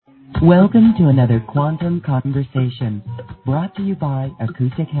Welcome to another Quantum Conversation, brought to you by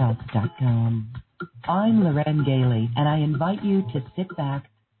AcousticHealth.com. I'm Loren Gailey, and I invite you to sit back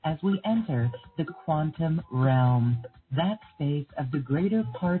as we enter the quantum realm, that space of the greater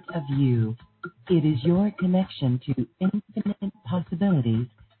part of you. It is your connection to infinite possibilities,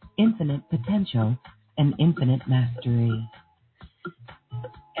 infinite potential, and infinite mastery.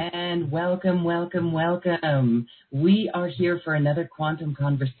 And welcome, welcome, welcome. We are here for another quantum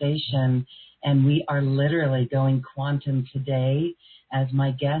conversation, and we are literally going quantum today as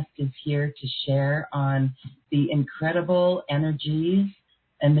my guest is here to share on the incredible energies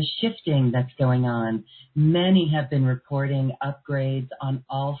and the shifting that's going on. Many have been reporting upgrades on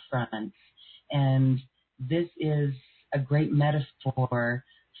all fronts, and this is a great metaphor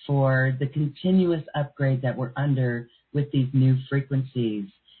for the continuous upgrade that we're under with these new frequencies.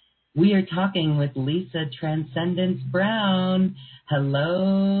 We are talking with Lisa Transcendence Brown.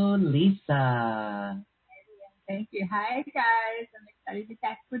 Hello, Lisa. Thank you. Hi, guys. I'm excited to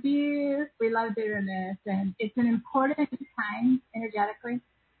chat with you. We love doing this, and it's an important time energetically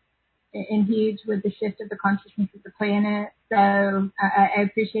and huge with the shift of the consciousness of the planet. So I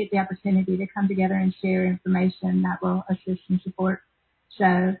appreciate the opportunity to come together and share information that will assist and support.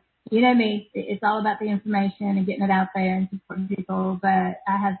 So, you know me, it's all about the information and getting it out there and supporting people, but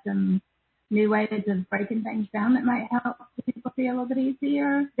I have some new ways of breaking things down that might help people feel a little bit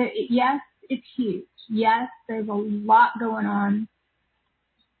easier. Yes, it's huge. Yes, there's a lot going on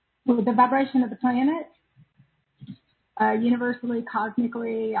with the vibration of the planet, universally,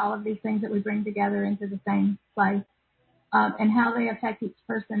 cosmically, all of these things that we bring together into the same place, and how they affect each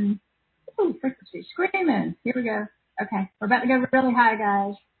person. Ooh, frequency, screaming. Here we go. Okay, we're about to go really high,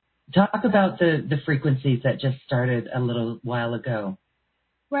 guys. Talk about the frequencies that just started a little while ago.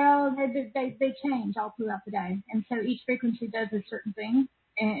 Well, they change all throughout the day, and so each frequency does a certain thing.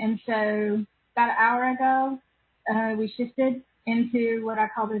 And so about an hour ago, we shifted into what I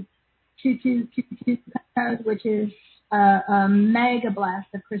call the 2222 code, which is a mega blast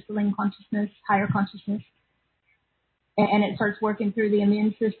of crystalline consciousness, higher consciousness. And it starts working through the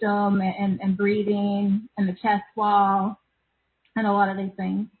immune system and breathing and the chest wall and a lot of these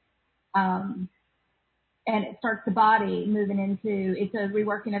things. And it starts the body moving into, it's a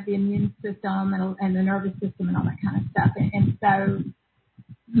reworking of the immune system and the nervous system and all that kind of stuff. And so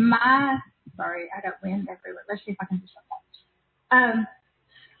sorry, I got wind everywhere. Let's see if I can do something.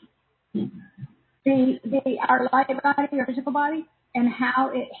 Our light body, our physical body, and how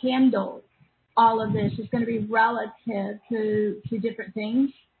it handles all of this is going to be relative to different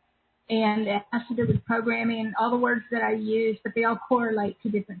things. And it has to do with programming, all the words that I use, but they all correlate to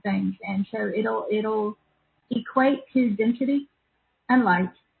different things. And so it'll equate to density and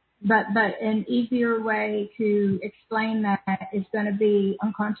light. But an easier way to explain that is going to be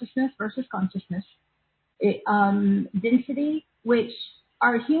unconsciousness versus consciousness. Density, which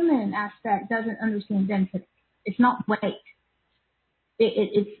our human aspect doesn't understand density. It's not weight.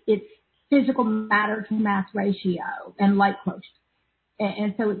 It's physical matter to mass ratio and light quotient.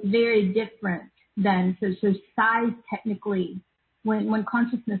 And so it's very different than, so size technically, when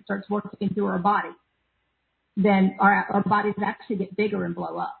consciousness starts working through our body, then our bodies actually get bigger and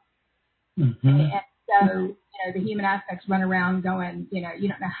blow up. Mm-hmm. And so, the human aspects run around going, you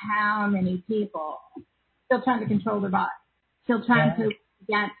don't know how many people still trying to control their body, still trying to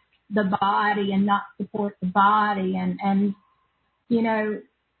against the body and not support the body. And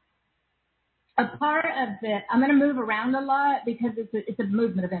a part of it, I'm going to move around a lot because it's a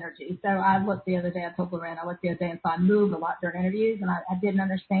movement of energy. So I looked the other day, I told Lorraine, and so I move a lot during interviews, and I didn't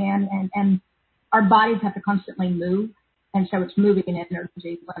understand. And our bodies have to constantly move, and so it's moving in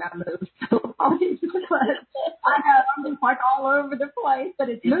energy when I move. So apologies because I know I'm just like all over the place, but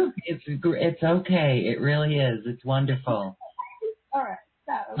it's moving. It's okay. It really is. It's wonderful. All right.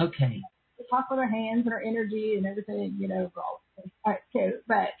 So okay. We talk with our hands and our energy and everything, all right, too.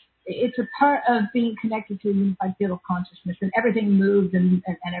 But it's a part of being connected to a unified field of consciousness, and everything moves and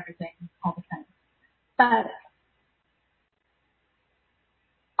everything all the time. But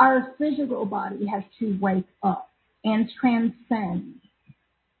our physical body has to wake up and transcend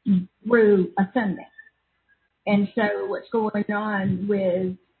through ascending. And so what's going on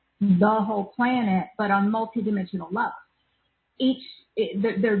with the whole planet, but on multidimensional levels.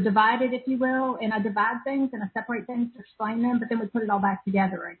 They're divided, if you will, and I divide things and I separate things to explain them, but then we put it all back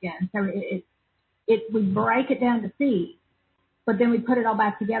together again. So we break it down to see, but then we put it all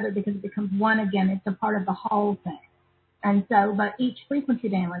back together because it becomes one again. It's a part of the whole thing. And so, but each frequency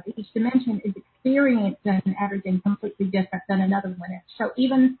download, each dimension is experiencing everything completely different than another one is. So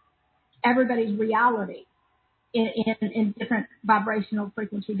even everybody's reality in different vibrational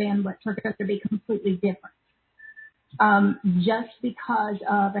frequency bandwidths are going to be completely different. Just because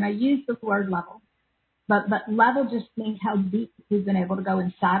of, and I use the word level, but level just means how deep we've been able to go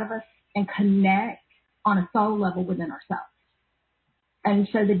inside of us and connect on a soul level within ourselves. And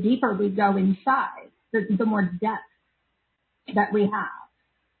so the deeper we go inside, the more depth that we have.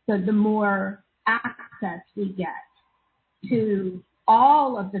 So the more access we get to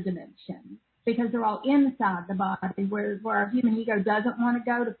all of the dimensions, because they're all inside the body, where our human ego doesn't want to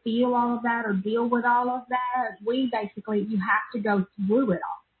go to feel all of that or deal with all of that. You have to go through it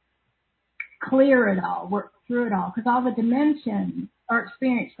all, clear it all, work through it all, because all the dimensions are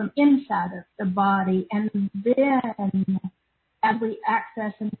experienced from inside of the body. And then as we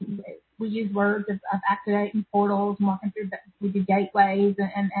access, and we use words of activating portals, walking through the gateways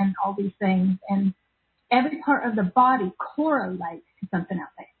and all these things, and every part of the body correlates to something out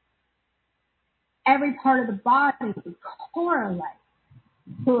there. Every part of the body correlates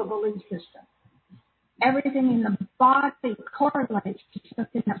to a belief system. Everything in the body correlates to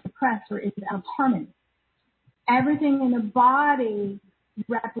something that's suppressed or is out of harmony. Everything in the body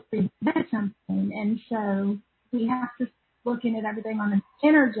represents something, and so we have to looking at everything on an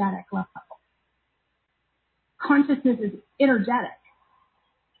energetic level. Consciousness is energetic.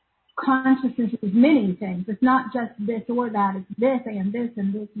 Consciousness is many things. It's not just this or that. It's this and this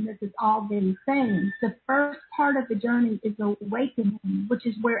and this and this. It's all many things. The first part of the journey is awakening, which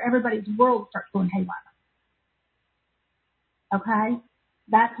is where everybody's world starts going haywire. Okay?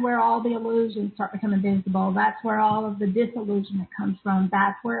 That's where all the illusions start becoming visible. That's where all of the disillusionment comes from.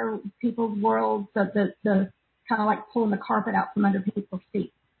 That's where people's worlds, the kind of like pulling the carpet out from under people's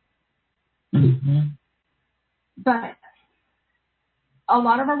feet. Mm-hmm. But a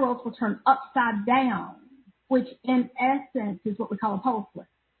lot of our worlds will turn upside down, which in essence is what we call a pole flip.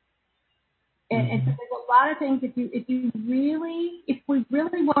 And so there's a lot of things, if we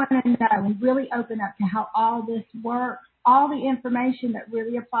really want to know and really open up to how all this works, all the information that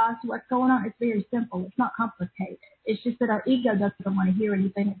really applies to what's going on, it's very simple. It's not complicated. It's just that our ego doesn't want to hear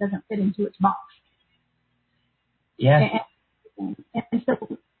anything that doesn't fit into its box. Yes. And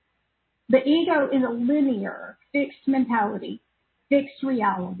so the ego is a linear, fixed mentality, fixed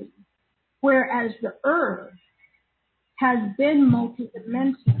reality, whereas the earth has been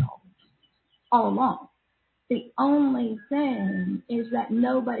multidimensional all along. The only thing is that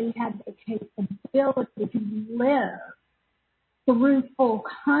nobody had the capability to live through full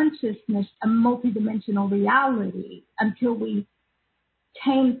consciousness a multidimensional reality until we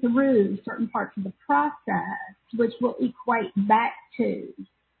came through certain parts of the process, which will equate back to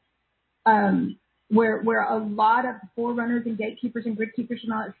where a lot of forerunners and gatekeepers and grid keepers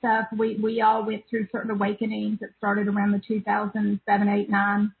and all that stuff, we all went through certain awakenings that started around the 2007, 8,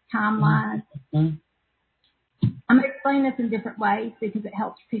 9 timeline. Mm-hmm. I'm going to explain this in different ways because it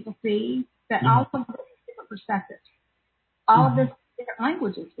helps people see that all of this is different perspectives. All of this is different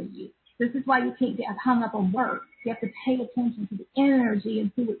languages we use. This is why you can't get hung up on words. You have to pay attention to the energy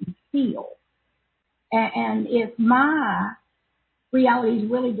and see what you feel. And if my reality is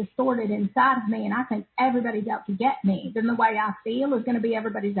really distorted inside of me and I think everybody's out to get me, then the way I feel is going to be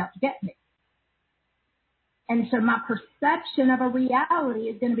everybody's out to get me. And so my perception of a reality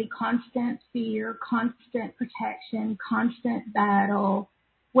is going to be constant fear, constant protection, constant battle.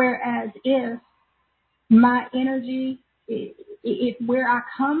 Whereas if my energy, if where I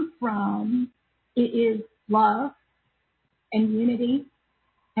come from, it is love and unity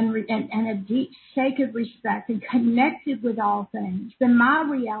and a deep sacred respect and connected with all things, then my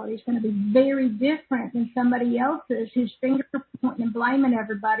reality is going to be very different than somebody else's who's finger pointing and blaming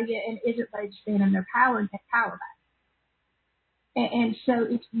everybody and isn't ready to stand in their power and take power back. And so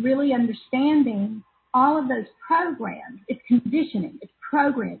it's really understanding all of those programs. It's conditioning, it's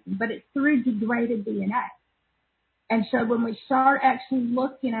programming, but it's through degraded DNA. And so when we start actually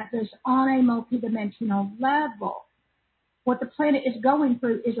looking at this on a multidimensional level, what the planet is going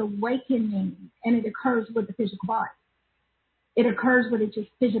through is awakening, and it occurs with the physical body. It occurs with its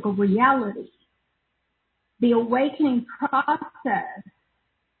physical reality. The awakening process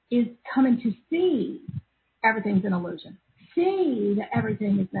is coming to see everything's an illusion, see that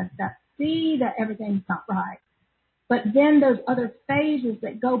everything is messed up, see that everything's not right. But then those other phases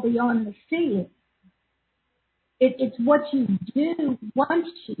that go beyond the seeing, it's what you do once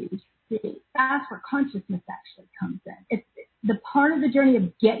you see. That's where consciousness actually comes in. It's the part of the journey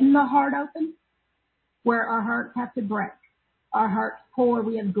of getting the heart open, where our hearts have to break. Our hearts pour,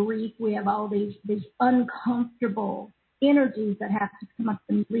 we have grief, we have all these uncomfortable energies that have to come up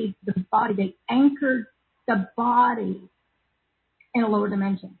and leave the body. They anchored the body in a lower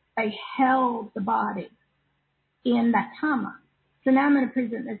dimension. They held the body in that timeline. So now I'm going to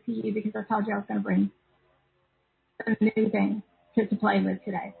present this to you because I told you I was going to bring a new thing to play with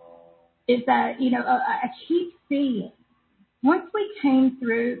today. Is that, I keep seeing, once we came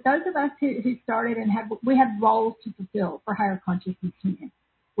through, those of us who started and we have roles to fulfill for higher consciousness human.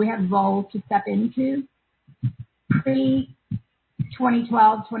 We have roles to step into pre-2012,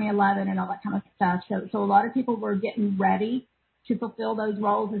 2011, and all that kind of stuff. So a lot of people were getting ready to fulfill those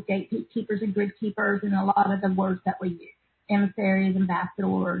roles as gatekeepers and grid keepers, and a lot of the words that we use, emissaries,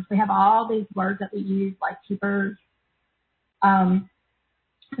 ambassadors. We have all these words that we use, like keepers,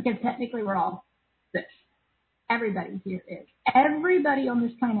 because technically we're all this. Everybody here is. Everybody on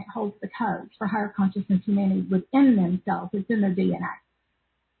this planet holds the codes for higher consciousness humanity within themselves. It's in their DNA.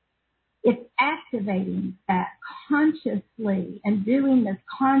 It's activating that consciously and doing this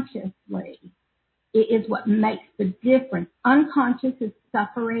consciously is what makes the difference. Unconscious is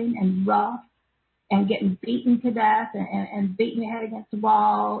suffering and rough and getting beaten to death and beating your head against the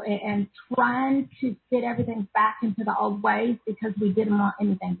wall and trying to fit everything back into the old ways because we didn't want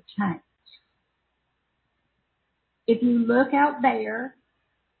anything to change. If you look out there,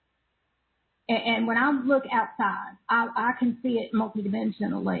 and when I look outside, I can see it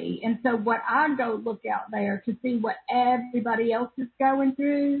multidimensionally. And so what I go look out there to see what everybody else is going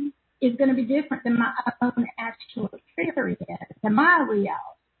through is going to be different than my own actual experience and my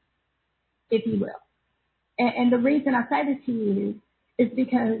reality, if you will. And the reason I say this to you is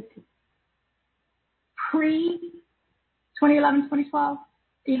because pre-2011, 2012,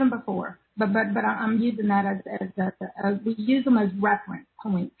 even before, but I'm using that as we use them as reference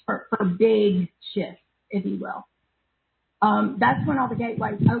points for big shifts, if you will. That's when all the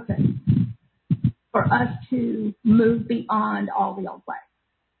gateways open for us to move beyond all the old ways.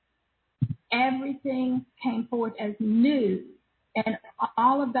 Everything came forth as new, and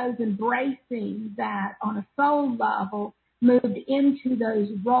all of those embracing that on a soul level moved into those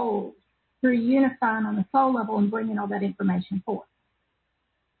roles through unifying on the soul level and bringing all that information forth.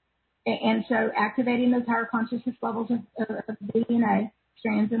 And so activating those higher consciousness levels of DNA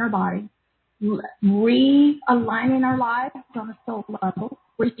strands in our body, realigning our lives on a soul level,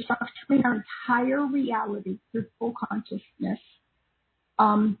 restructuring our entire reality through full consciousness,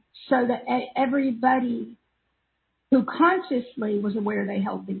 so that everybody who consciously was aware they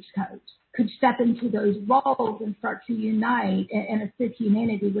held these codes could step into those roles and start to unite and assist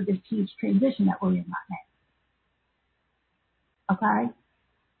humanity with this huge transition that we're in right now. Okay?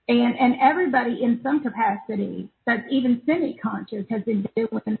 And everybody in some capacity, that's even semi-conscious, has been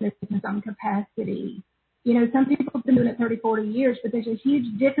doing this in some capacity. Some people have been doing it 30, 40 years, but there's a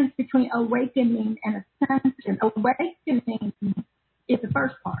huge difference between awakening and ascension. Awakening is the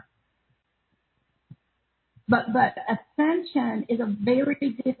first part. But ascension is a very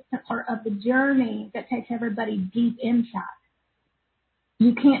different part of the journey that takes everybody deep inside.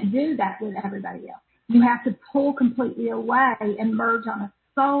 You can't do that with everybody else. You have to pull completely away and merge on a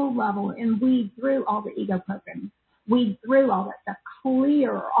soul level and weed through all the ego programming, weed through all that stuff,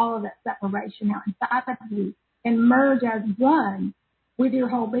 clear all of that separation out inside of you and merge as one with your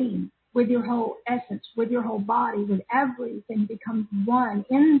whole being, with your whole essence, with your whole body, with everything becomes one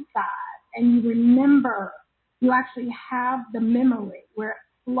inside. And you remember, you actually have the memory where it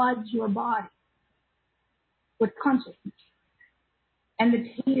floods your body with consciousness. And the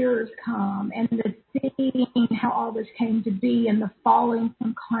tears come, and the seeing how all this came to be, and the falling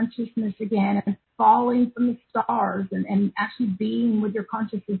from consciousness again, and falling from the stars, and actually being with your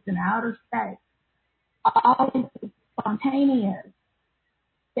consciousness in outer space. All these spontaneous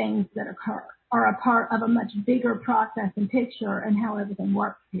things that occur are a part of a much bigger process and picture and how everything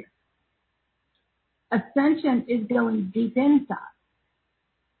works here. Ascension is going deep inside.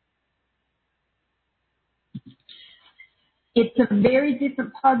 It's a very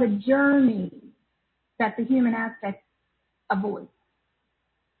different part of the journey that the human aspect avoids.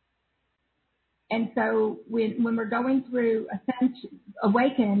 And so when we're going through ascension,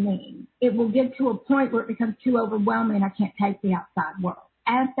 awakening, it will get to a point where it becomes too overwhelming. I can't take the outside world.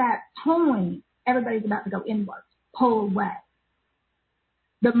 At that point, everybody's about to go inwards, pull away.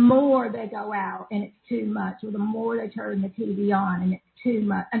 The more they go out and it's too much, or the more they turn the TV on and it's too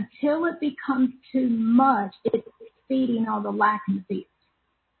much, until it becomes too much, it's feeding all the lack and the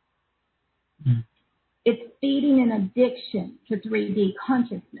fear. It's feeding an addiction to 3D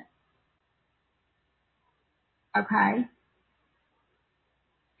consciousness. Okay?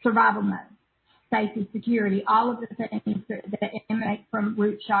 Survival mode, safety, security, all of the things that emanate from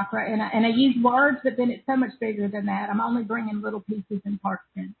root chakra. And I use words, but then it's so much bigger than that. I'm only bringing little pieces and parts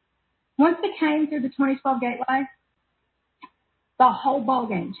in. Once they came through the 2012 gateway, The whole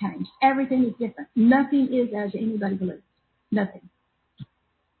ballgame changed. Everything is different. Nothing is as anybody believes. Nothing.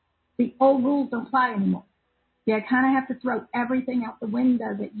 The old rules don't apply anymore. You kind of have to throw everything out the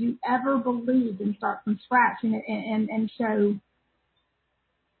window that you ever believed and start from scratch and show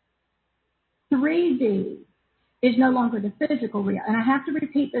 3D is no longer the physical real. And I have to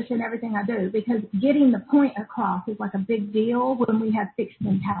repeat this in everything I do because getting the point across is like a big deal when we have fixed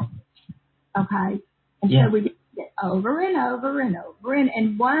mentality. Okay? And so we get over and over and over.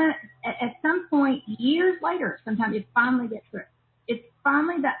 And one, at some point, years later, sometimes you finally get through. It's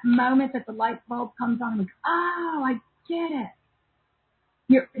finally that moment that the light bulb comes on and we go, oh, I get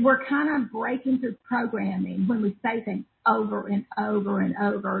it. We're kind of breaking through programming when we say things over and over and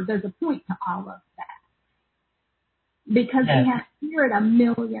over. There's a point to all of that. Because we have to hear it a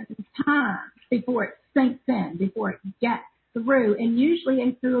million times before it sinks in, before it gets through, and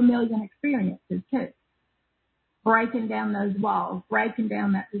usually through a million experiences too. Breaking down those walls, breaking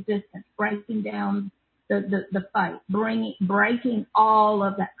down that resistance, breaking down the fight, breaking all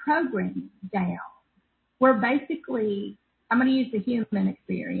of that programming down. We're basically, I'm going to use the human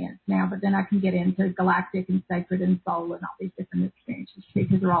experience now, but then I can get into galactic and sacred and soul and all these different experiences too,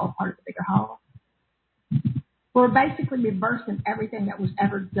 because they're all a part of the bigger whole. We're basically reversing everything that was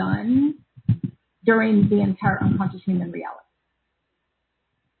ever done during the entire unconscious human reality,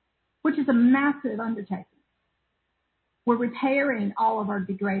 which is a massive undertaking. We're repairing all of our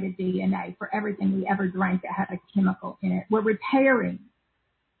degraded DNA for everything we ever drank that had a chemical in it. We're repairing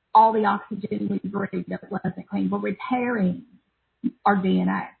all the oxygen we breathed that wasn't clean. We're repairing our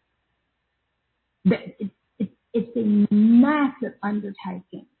DNA. It's a massive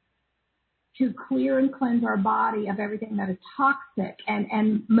undertaking to clear and cleanse our body of everything that is toxic.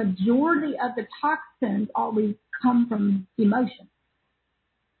 And majority of the toxins always come from emotion,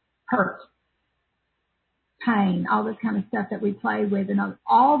 hurt, pain, all this kind of stuff that we play with. And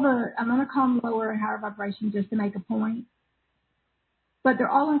all the, I'm going to call them lower and higher vibrations just to make a point. But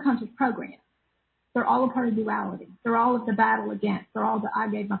they're all unconscious programs. They're all a part of duality. They're all of the battle against. They're all the I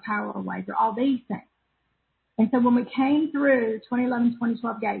gave my power away. They're all these things. And so when we came through 2011,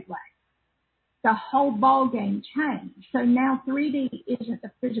 2012 Gateway, the whole ball game changed. So now 3D isn't the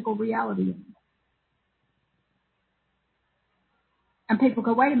physical reality anymore. And people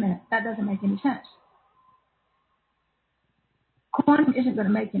go, wait a minute, that doesn't make any sense. Quantum isn't going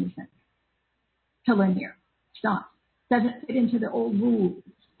to make any sense to linear. It's not. Doesn't fit into the old rules.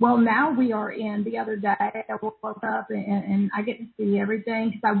 Well, now we are in, the other day, I woke up and I get to see everything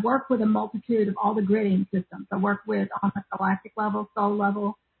because I work with a multitude of all the gridding systems. I work with on the galactic level, soul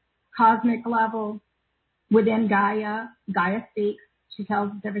level, cosmic level, within Gaia. Gaia speaks. She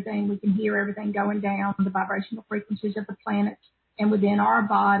tells us everything. We can hear everything going down, the vibrational frequencies of the planet. And within our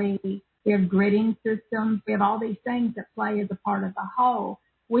body, we have gridding systems. We have all these things that play as a part of the whole.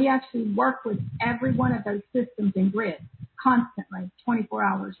 We actually work with every one of those systems in grids constantly, 24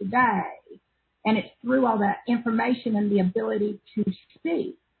 hours a day. And it's through all that information and the ability to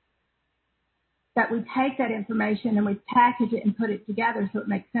see that we take that information and we package it and put it together so it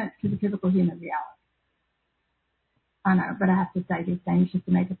makes sense to the typical human reality. I know, but I have to say these things just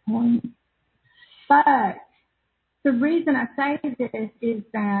to make a point. But the reason I say this is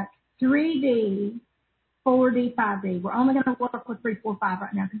that 3D, 4D, 5D, we're only going to work with 3, 4, 5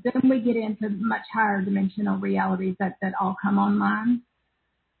 right now because then we get into much higher dimensional realities that all come online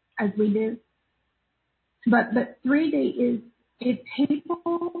as we do. But 3D is, if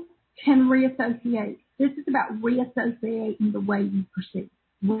people can reassociate, this is about reassociating the way you perceive,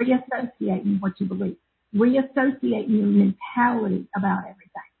 reassociating what you believe, reassociating your mentality about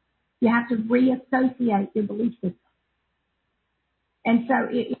everything. You have to reassociate your belief system. And so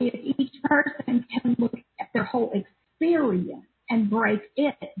if each person can look at their whole experience and break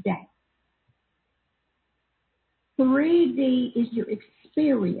it down. 3D is your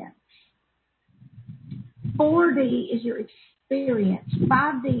experience. 4D is your experience.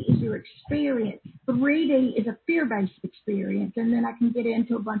 5D is your experience. 3D is a fear-based experience. And then I can get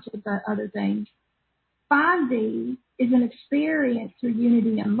into a bunch of the other things. 5D is an experience through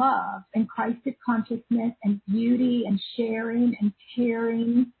unity and love and Christed consciousness and beauty and sharing and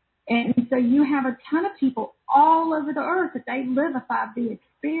caring. And so you have a ton of people all over the earth that they live a 5D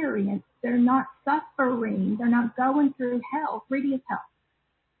experience. They're not suffering. They're not going through hell. 3D is hell.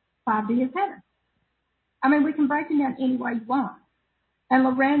 5D is heaven. I mean, we can break it down any way you want. And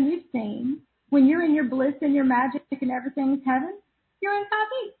Lorraine, you've seen, when you're in your bliss and your magic and everything is heaven, you're in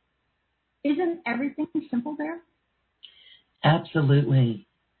 5D. Isn't everything simple there? Absolutely.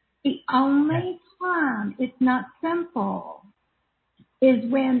 The only time it's not simple is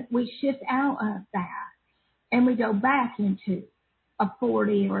when we shift out of that and we go back into a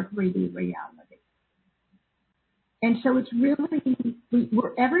 4D or a 3D reality. And so it's really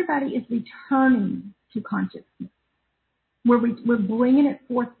where everybody is returning to consciousness, where we're bringing it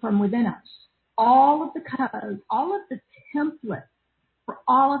forth from within us. All of the codes, all of the templates for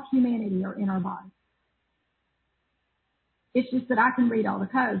all of humanity are in our body. It's just that I can read all the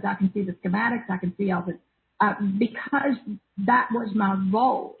codes. I can see the schematics. I can see all the, because that was my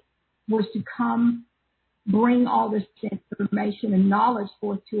role, was to come bring all this information and knowledge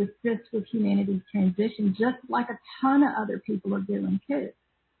forth to assist with humanity's transition, just like a ton of other people are doing too.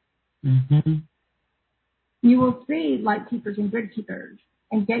 Mm-hmm. You will see light keepers and grid keepers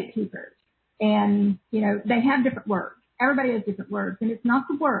and gatekeepers. And, they have different words. Everybody has different words. And it's not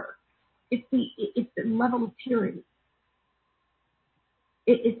the word. It's the level of purity.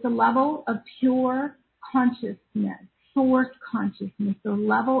 It's the level of pure consciousness, source consciousness, the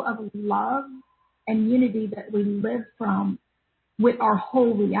level of love and unity that we live from with our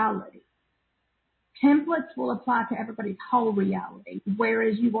whole reality. Templates will apply to everybody's whole reality,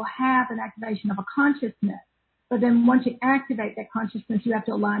 whereas you will have an activation of a consciousness. But then once you activate that consciousness, you have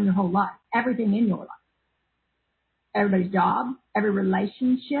to align your whole life, everything in your life. Everybody's job, every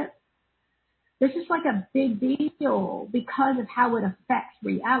relationship. This is like a big deal because of how it affects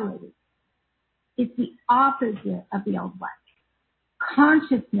reality. It's the opposite of the old way.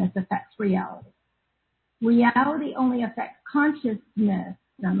 Consciousness affects reality. Reality only affects consciousness.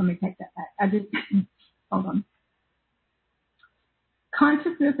 Now, let me take that back. Hold on.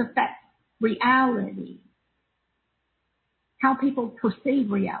 Consciousness affects reality. How people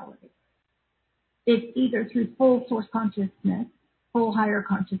perceive reality. It's either through full source consciousness, full higher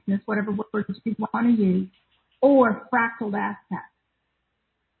consciousness, whatever words people want to use, or fractal aspects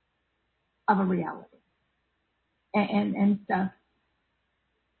of a reality. And so,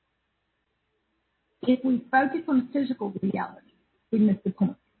 if we focus on physical reality, we miss the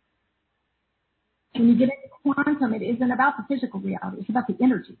point. When you get into quantum, it isn't about the physical reality, it's about the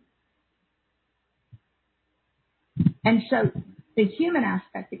energy. And so, the human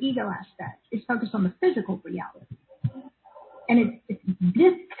aspect, the ego aspect, is focused on the physical reality. And it's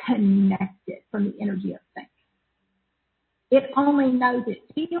disconnected from the energy of things. It only knows it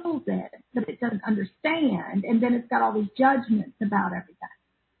feels it, but it doesn't understand, and then it's got all these judgments about everything.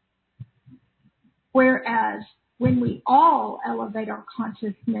 Whereas when we all elevate our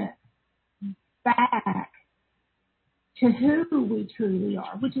consciousness back to who we truly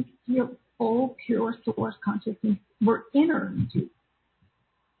are, which is full, pure source consciousness, we're energy.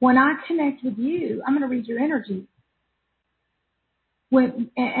 When I connect with you, I'm going to read your energy.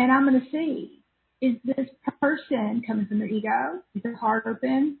 And I'm going to see, is this person coming from their ego? Is their heart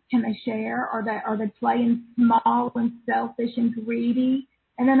open? Can they share? Are they playing small and selfish and greedy?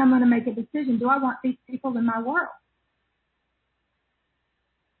 And then I'm going to make a decision. Do I want these people in my world?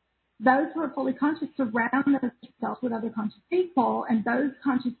 Those who are fully conscious surround themselves with other conscious people, and those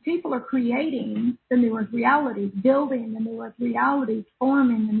conscious people are creating the new earth realities, building the new earth realities,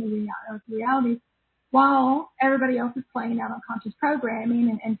 forming the new earth realities, while everybody else is playing out unconscious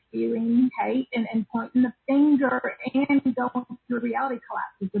programming and spewing hate and pointing the finger and going through reality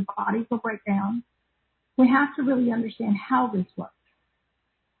collapses. The bodies will break down. We have to really understand how this works.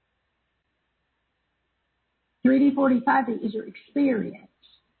 3D, 4D, 5D is your experience.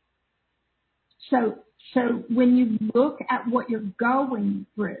 So when you look at what you're going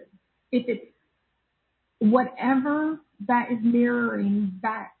through, if it's whatever that is mirroring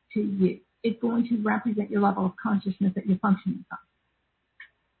back to you, it's going to represent your level of consciousness that you're functioning from.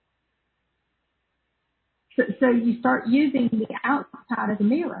 So you start using the outside as a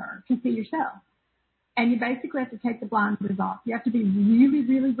mirror to see yourself. And you basically have to take the blinders off. You have to be really,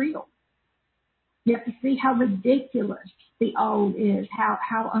 really real. You have to see how ridiculous the old is,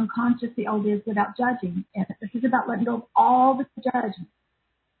 how unconscious the old is without judging. And this is about letting go of all the judgment.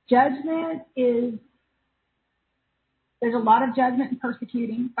 Judgment is, there's a lot of judgment and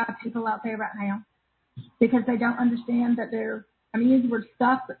persecuting by people out there right now because they don't understand that use the word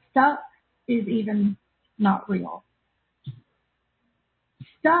stuck, but stuck is even not real.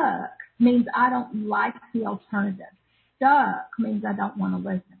 Stuck means I don't like the alternative. Stuck means I don't want to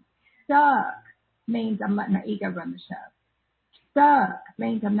listen. Stuck means I'm letting my ego run the show. Stuck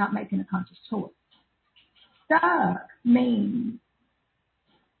means I'm not making a conscious choice. Stuck means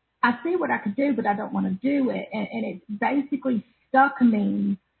I see what I could do, but I don't want to do it. And it's basically stuck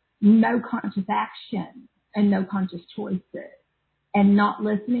means no conscious action and no conscious choices and not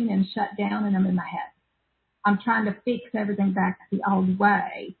listening and shut down and I'm in my head. I'm trying to fix everything back the old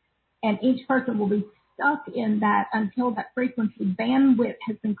way. And each person will be stuck in that until that frequency bandwidth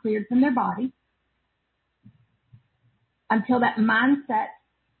has been cleared from their body. until that mindset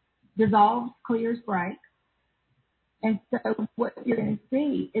dissolves, clears, breaks. And so what you're going to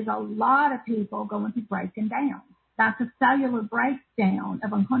see is a lot of people going through breaking down. That's a cellular breakdown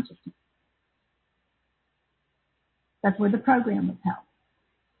of unconsciousness. That's where the program was held.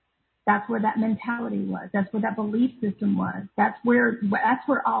 That's where that mentality was. That's where that belief system was. That's where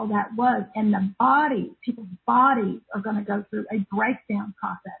all that was. And the body, people's bodies are going to go through a breakdown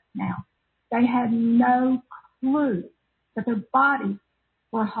process now. They had no clue that their bodies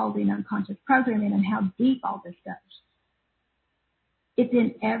were holding unconscious programming and how deep all this goes. It's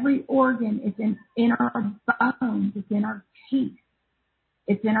in every organ. It's in our bones. It's in our teeth.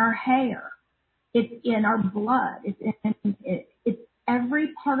 It's in our hair. It's in our blood. It's every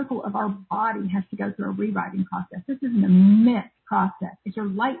particle of our body has to go through a rewriting process. This is an immense process. It's your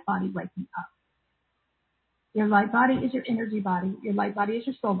light body waking up. Your light body is your energy body. Your light body is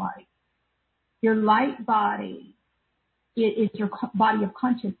your soul body. Your light body is your body of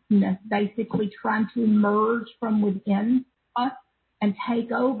consciousness, basically trying to emerge from within us and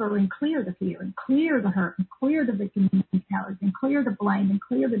take over and clear the fear and clear the hurt and clear the victim mentality and clear the blame and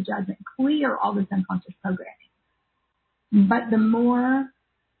clear the judgment, clear all this unconscious programming. But the more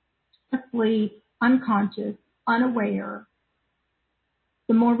asleep, unconscious, unaware,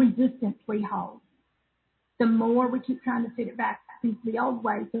 the more resistance we hold. The more we keep trying to fit it back into the old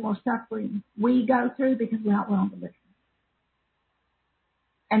ways, the more suffering we go through because we're not willing to listen.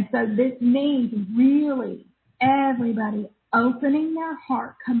 And so this means really everybody opening their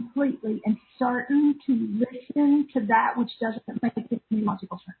heart completely and starting to listen to that which doesn't make any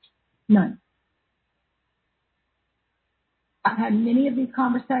logical sense. None. I've had many of these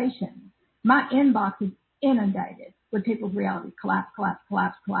conversations. My inbox is inundated with people's reality. Collapse.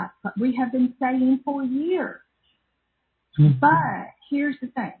 But we have been saying for years. Mm-hmm. But here's the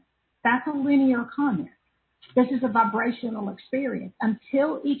thing. That's a linear comment. This is a vibrational experience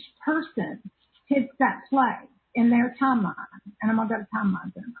until each person hits that place in their timeline. And I'm going to go to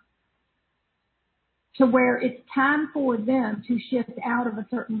timelines in a moment. To where it's time for them to shift out of a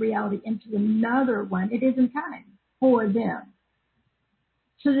certain reality into another one. It isn't time for them.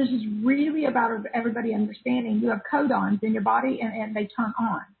 So this is really about everybody understanding you have codons in your body and they turn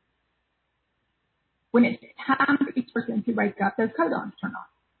on. When it's time for each person to wake up, those codons turn on.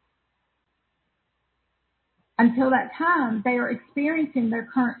 Until that time, they are experiencing their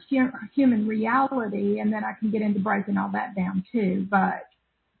current human reality, and then I can get into breaking all that down too. But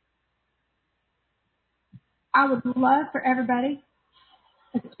I would love for everybody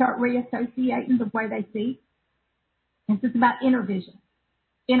to start reassociating the way they see. This is about inner vision,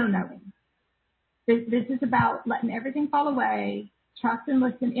 inner knowing. This is about letting everything fall away, trust and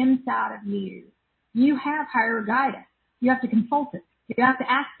listen inside of you. You have higher guidance. You have to consult it. You have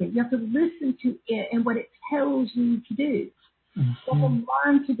to ask it. You have to listen to it and what it tells you to do. Mm-hmm. You have to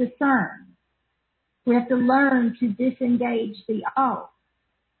learn to discern. We have to learn to disengage the old.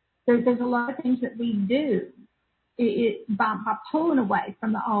 There's a lot of things that we do. By pulling away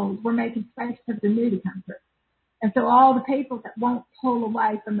from the old, we're making space for the new to come through. And so all the people that won't pull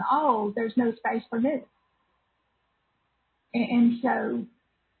away from the old, there's no space for new. And so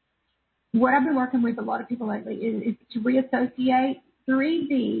what I've been working with a lot of people lately is to reassociate.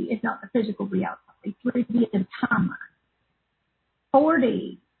 3D is not the physical reality. 3D is timeline.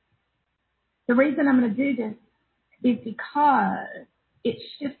 4D, the reason I'm going to do this is because it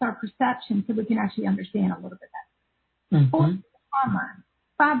shifts our perception so we can actually understand a little bit better. 4D is a timeline.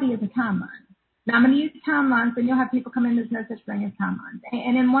 5D is a timeline. Now I'm going to use timelines, and you'll have people come in, there's no such thing as timelines.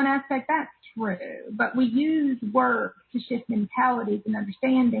 And in one aspect, that's true. But we use work to shift mentalities and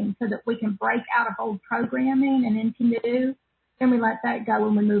understanding so that we can break out of old programming and into new. Then we let that go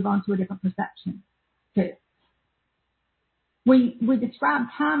and we move on to a different perception, too. We describe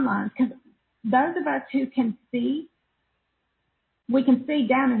timelines because those of us who can see, we can see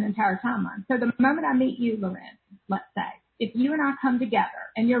down an entire timeline. So the moment I meet you, Loren, let's say, if you and I come together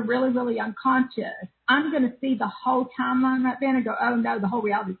and you're really, really unconscious, I'm going to see the whole timeline right then and go, oh, no, the whole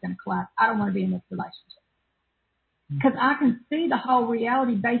reality is going to collapse. I don't want to be in this relationship. Because I can see the whole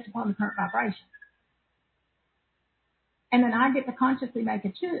reality based upon the current vibration. And then I get to consciously make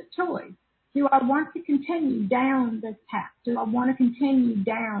a choice. Do I want to continue down this path? Do I want to continue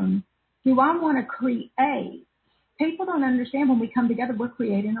down? Do I want to create? People don't understand when we come together, we're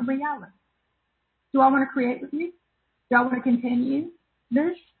creating a reality. Do I want to create with you? Do I want to continue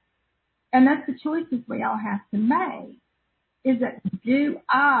this? And that's the choices we all have to make. Is that do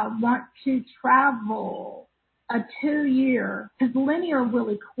I want to travel a 2-year, because linear will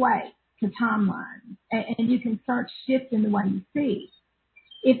equate to timelines, and you can start shifting the way you see.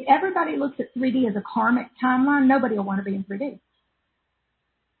 If everybody looks at 3D as a karmic timeline, nobody will want to be in 3D.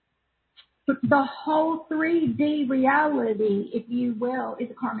 But the whole 3D reality, if you will, is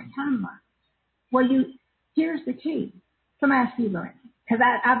a karmic timeline. Well, here's the key. So I'm asking you, Lorraine, because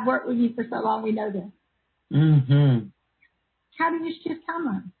I've worked with you for so long, we know this. Mm-hmm. How do you shift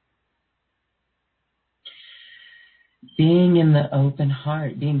timeline? Being in the open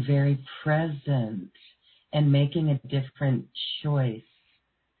heart, being very present, and making a different choice.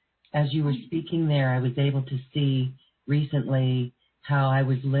 As you were speaking there, I was able to see recently how I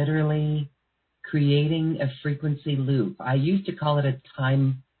was literally creating a frequency loop. I used to call it a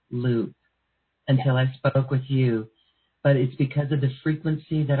time loop until I spoke with you, but it's because of the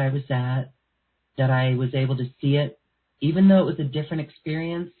frequency that I was at that I was able to see it. Even though it was a different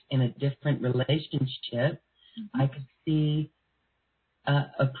experience in a different relationship, I could see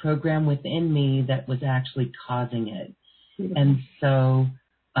a program within me that was actually causing it. And so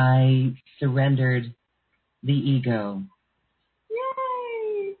I surrendered the ego.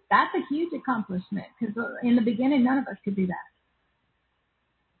 Yay! That's a huge accomplishment, because in the beginning, none of us could do that.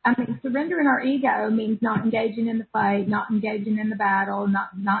 I mean, surrendering our ego means not engaging in the fight, not engaging in the battle,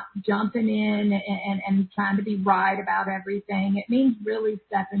 not jumping in and trying to be right about everything. It means really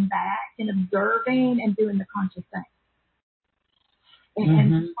stepping back and observing and doing the conscious thing.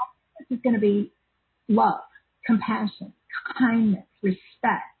 And this is going to be love, compassion, kindness,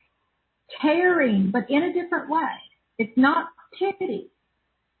 respect, caring, but in a different way. It's not pity.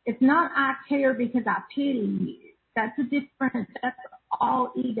 It's not I care because I pity you. That's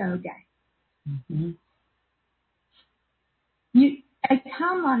all ego game. A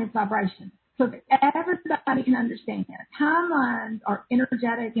timeline is vibration. So that everybody can understand that. Timelines are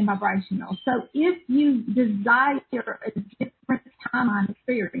energetic and vibrational. So if you desire a different timeline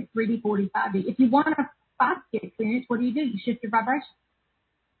experience, 3D, 4D, 5D, if you want a 5D experience, what do? You shift your vibration.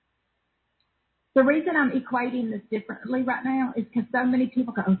 The reason I'm equating this differently right now is because so many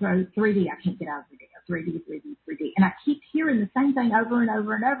people go, 3D, I can't get out of 3D, 3D. And I keep hearing the same thing over and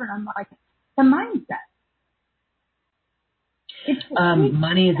over and over, and I'm like, the mindset.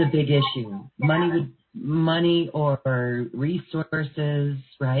 Money is a big issue. Money or resources,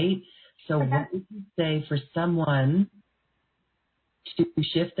 right? So what would you say for someone to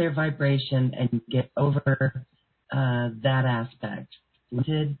shift their vibration and get over that aspect?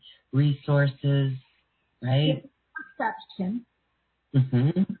 Limited resources, right? Perception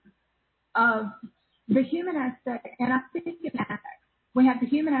of the human aspect, and I think in aspects. We have the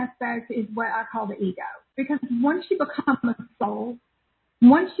human aspect is what I call the ego. Because once you become a soul,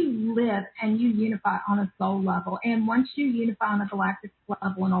 once you live and you unify on a soul level, and once you unify on a galactic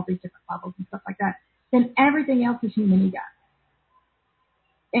level and all these different levels and stuff like that, then everything else is human ego.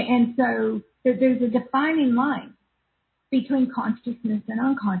 And so there's a defining line between consciousness and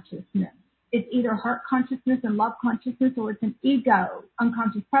unconsciousness. It's either heart consciousness and love consciousness, or it's an ego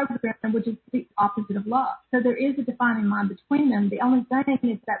unconscious program, which is the opposite of love. So there is a defining line between them. The only thing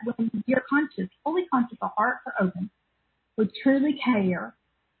is that when you're conscious, fully conscious, our hearts are open, we truly care,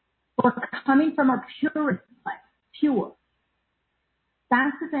 we're coming from our purest place, pure.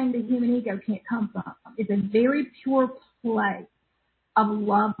 That's the thing the human ego can't come from. It's a very pure place of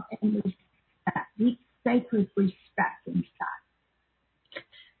love and respect, deep sacred respect inside.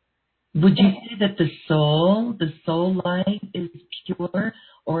 Would you say that the soul light is pure,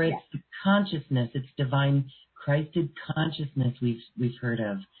 or it's the consciousness, it's divine Christed consciousness we've heard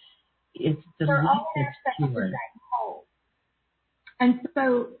of? It's the light that's pure. And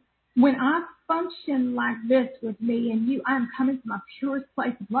so when I function like this with me and you, I'm coming from my purest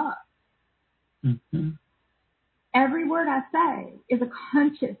place of love. Every word I say is a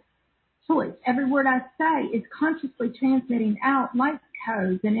conscious choice. Every word I say is consciously transmitting out light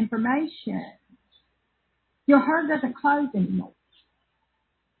codes and information. Your heart doesn't close anymore.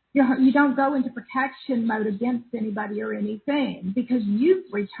 You don't go into protection mode against anybody or anything, because you've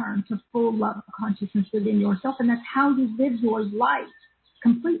returned to full love consciousness within yourself, and that's how you live your life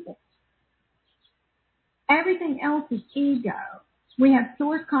completely. Everything else is ego. We have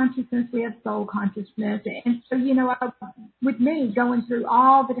source consciousness, we have soul consciousness, and so, with me going through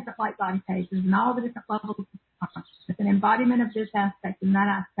all the different light body phases and all the different levels of consciousness, an embodiment of this aspect and that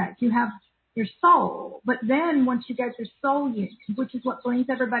aspect, you have your soul. But then once you go through soul union, which is what brings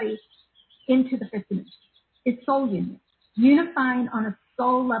everybody into the fifth dimension, it's soul union. Unifying on a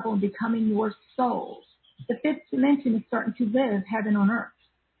soul level and becoming your soul. The fifth dimension is starting to live heaven on earth.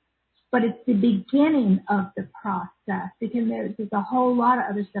 But it's the beginning of the process, because there's a whole lot of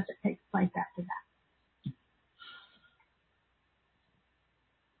other stuff that takes place after that.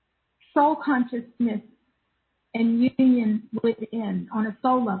 Soul consciousness and union within on a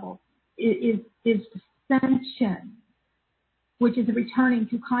soul level is ascension, which is a returning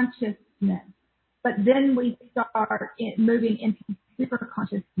to consciousness. But then we start moving into super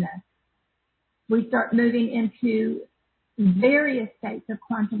consciousness. We start moving into various states of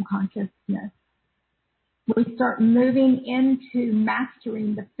quantum consciousness. We start moving into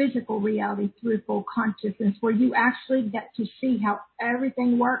mastering the physical reality through full consciousness, where you actually get to see how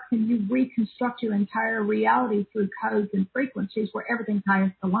everything works and you reconstruct your entire reality through codes and frequencies where everything's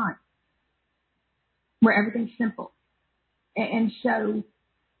highest aligned, where everything's simple. And so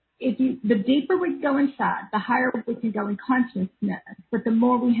the deeper we go inside, the higher we can go in consciousness, but the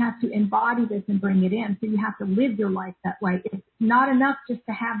more we have to embody this and bring it in. So you have to live your life that way. It's not enough just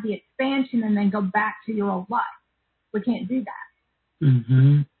to have the expansion and then go back to your old life. We can't do that.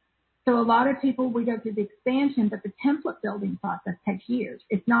 Mm-hmm. So a lot of people, we go through the expansion, but the template building process takes years.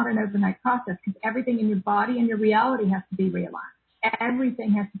 It's not an overnight process because everything in your body and your reality has to be realigned.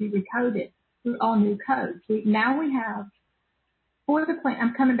 Everything has to be recoded through all new codes. Now we have, for the plan,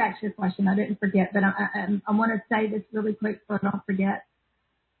 I'm coming back to your question. I didn't forget, but I want to say this really quick so I don't forget.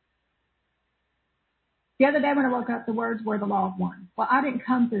 The other day when I woke up, the words were the law of one. Well, I didn't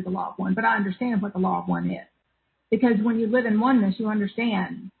come through the law of one, but I understand what the law of one is. Because when you live in oneness, you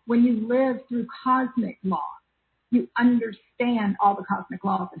understand. When you live through cosmic law, you understand all the cosmic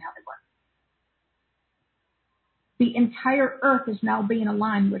laws and how they work. The entire earth is now being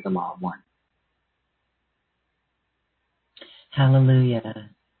aligned with the law of one. Hallelujah.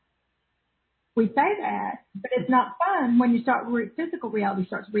 We say that, but it's not fun when you start, physical reality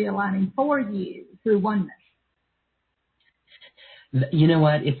starts realigning for you through oneness. You know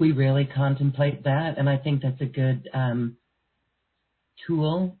what? If we really contemplate that, and I think that's a good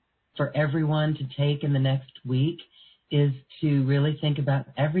tool for everyone to take in the next week, is to really think about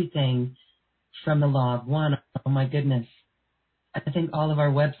everything from the law of one. Oh my goodness. I think all of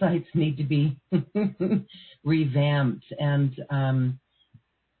our websites need to be revamped and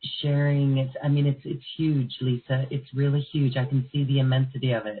sharing it. I mean, it's huge, Lisa. It's really huge. I can see the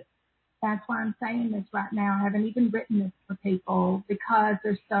immensity of it. That's why I'm saying this right now. I haven't even written this for people because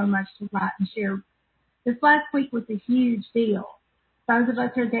there's so much to write and share. This last week was a huge deal. Those of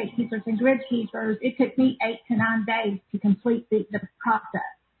us who are gatekeepers and grid keepers, it took me 8 to 9 days to complete the process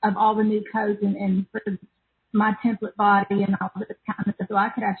of all the new codes and for my template body and all this kind of stuff, so I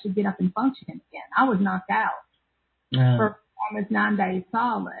could actually get up and function again. I was knocked out for almost 9 days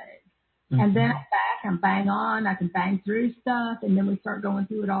solid. Mm-hmm. And then I'm back, I'm bang on, I can bang through stuff, and then we start going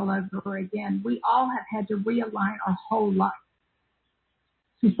through it all over again. We all have had to realign our whole life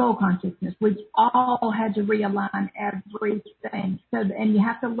to soul consciousness. We've all had to realign everything. So, and you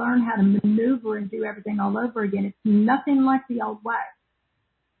have to learn how to maneuver and do everything all over again. It's nothing like the old way.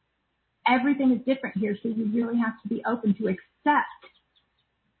 Everything is different here, so you really have to be open to accept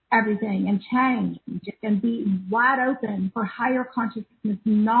everything and change and be wide open for higher consciousness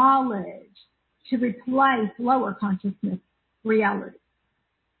knowledge to replace lower consciousness reality.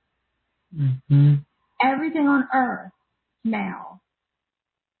 Mm-hmm. Everything on earth now,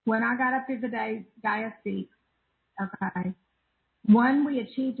 when I got up here today, Gaia speaks, okay, one, we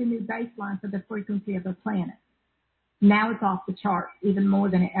achieved a new baseline for the frequency of the planet. Now it's off the charts even more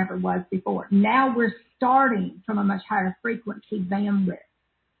than it ever was before. Now we're starting from a much higher frequency bandwidth.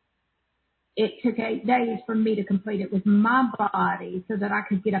 It took 8 days for me to complete it with my body so that I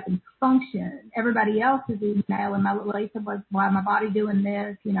could get up and function. Everybody else's email and my little Lisa was, why my body doing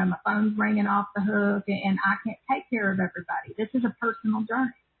this? You know, my phone's ringing off the hook and I can't take care of everybody. This is a personal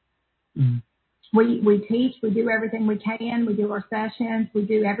journey. Mm-hmm. We teach, we do everything we can, we do our sessions, we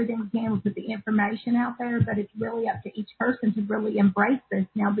do everything we can, we put the information out there, but it's really up to each person to really embrace this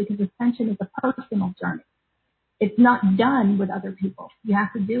now because ascension is a personal journey. It's not done with other people. You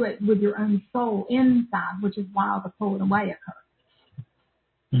have to do it with your own soul inside, which is why the pulling away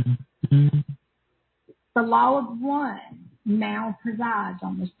occurs. Mm-hmm. The law of one now presides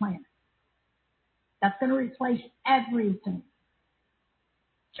on this planet. That's going to replace everything.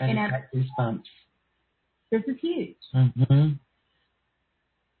 I got goosebumps. This is huge. Mm-hmm.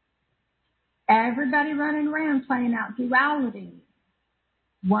 Everybody running around playing out duality.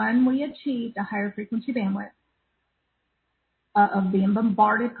 One, we achieved a higher frequency bandwidth of being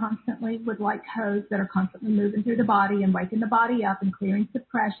bombarded constantly with light codes that are constantly moving through the body and waking the body up and clearing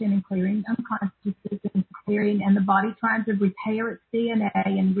suppression and clearing unconsciousness and clearing, and the body trying to repair its DNA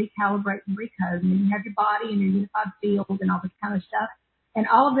and recalibrate and recode. And then you have your body and your unified field and all this kind of stuff. And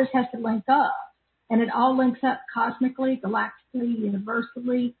all of this has to link up. And it all links up cosmically, galactically,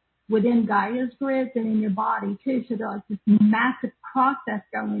 universally, within Gaia's grids and in your body too. So there's like this massive process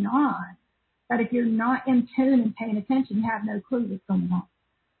going on But if you're not in tune and paying attention, you have no clue what's going on.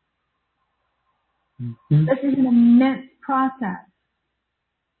 Mm-hmm. This is an immense process.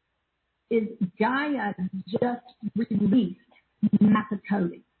 Is Gaia just released massive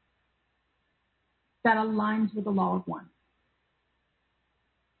coding that aligns with the law of one?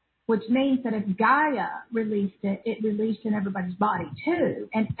 Which means that if Gaia released it, it released in everybody's body too.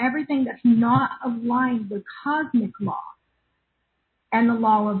 And everything that's not aligned with cosmic law and the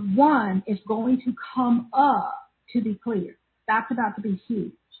law of one is going to come up to be clear. That's about to be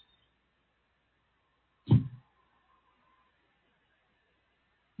huge.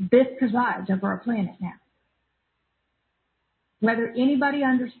 This presides over our planet now. Whether anybody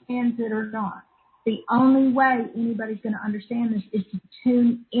understands it or not, the only way anybody's going to understand this is to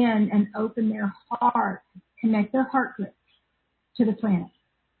tune in and open their heart, connect their heart grids to the planet,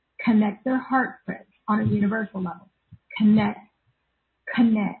 connect their heart grids on a universal level, connect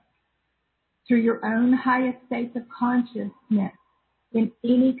through your own highest states of consciousness in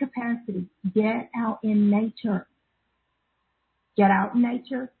any capacity. Get out in nature. Get out in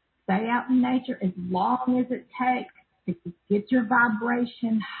nature, stay out in nature as long as it takes to get your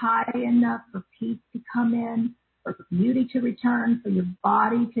vibration high enough for peace to come in, for beauty to return, for your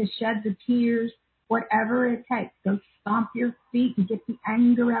body to shed the tears, whatever it takes. Go stomp your feet and get the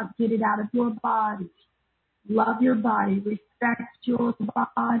anger out, get it out of your body. Love your body, respect your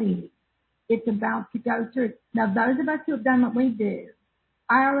body. It's about to go through. Now, those of us who have done what we do,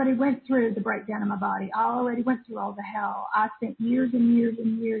 I already went through the breakdown of my body. I already went through all the hell. I spent years and years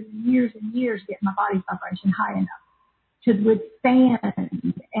and years and years and years getting my body's vibration high enough to withstand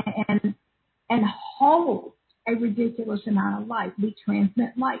and hold a ridiculous amount of light. We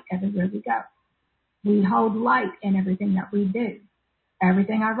transmit light everywhere we go. We hold light in everything that we do.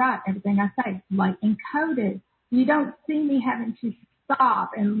 Everything I write, everything I say, light encoded. You don't see me having to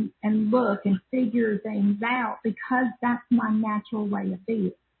stop and look and figure things out because that's my natural way of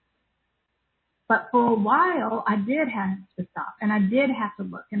being. But for a while, I did have to stop and I did have to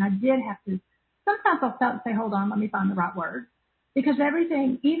look and I did have to. Sometimes I'll stop and say, hold on, let me find the right word. Because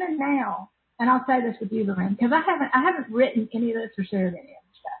everything, even now, and I'll say this with you, Lorraine, because I haven't written any of this or shared any of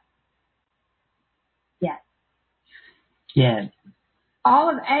this stuff yet. Yeah. All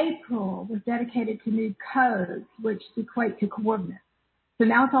of April was dedicated to new codes, which equate to coordinates. So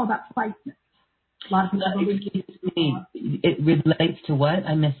now it's all about placement. A lot of people Excuse me. It relates to what?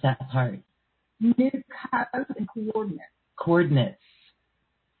 I missed that part. New codes and coordinates. Coordinates.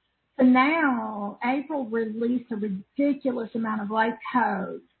 So now April released a ridiculous amount of light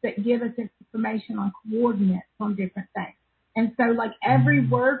codes that give us information on coordinates on different things. And so like every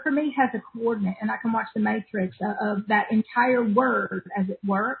word for me has a coordinate and I can watch the matrix of that entire word as it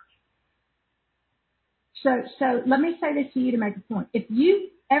works. So let me say this to you to make a point.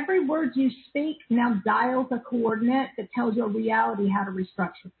 Every word you speak now dials a coordinate that tells your reality how to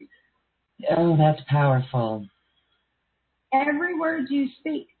restructure for you. Oh, that's powerful. Every word you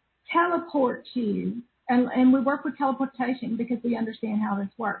speak teleports you, and we work with teleportation because we understand how this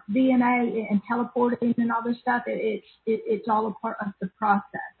works. DNA and teleporting and all this stuff, it's all a part of the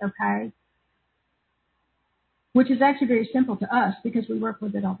process, okay? Which is actually very simple to us because we work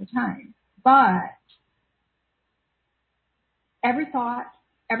with it all the time. But every thought,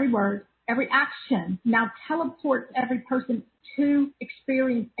 every word, every action now teleports every person to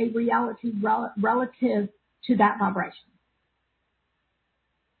experience a reality relative to that vibration.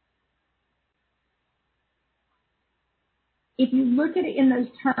 If you look at it in those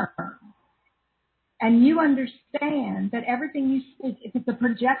terms and you understand that everything you speak, if it's a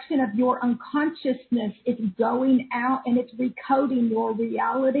projection of your unconsciousness, it's going out and it's recoding your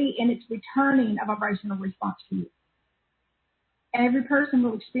reality and it's returning a vibrational response to you. Every person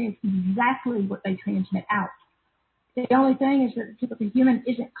will experience exactly what they transmit out. The only thing is that the typical human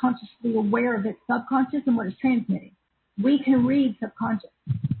isn't consciously aware of its subconscious and what it's transmitting. We can read subconscious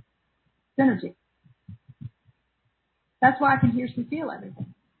energy. That's why I can hear and feel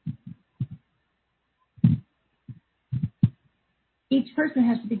everything. Each person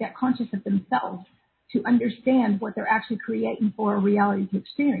has to be that conscious of themselves to understand what they're actually creating for a reality to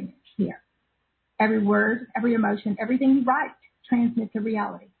experience here. Every word, every emotion, everything you write transmits a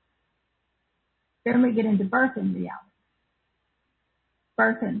reality. Then we get into birth and reality.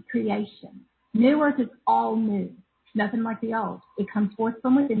 Birth and creation. New earth is all new. It's nothing like the old. It comes forth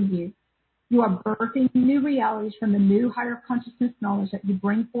from within you. You are birthing new realities from the new higher consciousness knowledge that you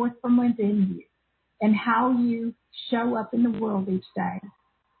bring forth from within you, and how you show up in the world each day,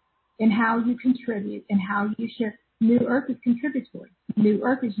 and how you contribute, and how you share. New earth is contributory. New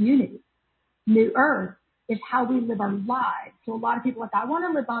earth is unity. New earth is how we live our lives. So a lot of people are like, I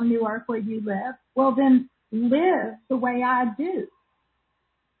want to live on New Earth where you live. Well, then live the way I do.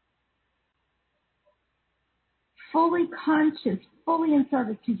 Fully conscious, fully in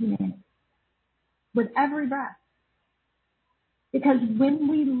service to humanity. With every breath. Because when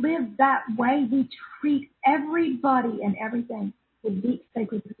we live that way, we treat everybody and everything with deep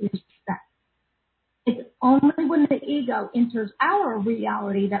sacred respect. It's only when the ego enters our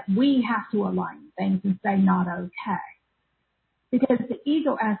reality that we have to align things and say not okay. Because the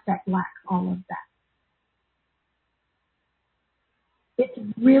ego aspect lacks all of that. It's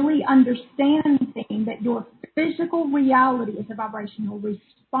really understanding that your physical reality is a vibrational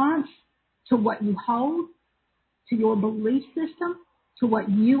response to what you hold, to your belief system, to what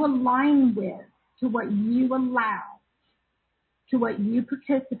you align with, to what you allow, to what you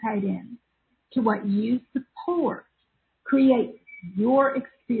participate in, to what you support, create your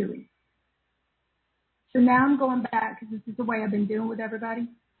experience. So now I'm going back, because this is the way I've been doing with everybody.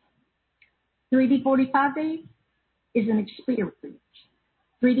 3D 45D is an experience.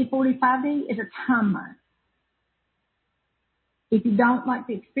 3D 45D is a timeline. If you don't like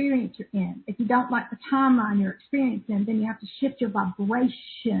the experience you're in, if you don't like the timeline you're experiencing, then you have to shift your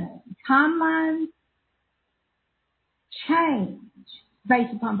vibration. Timelines change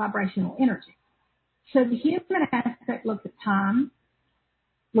based upon vibrational energy. So the human aspect looks at time,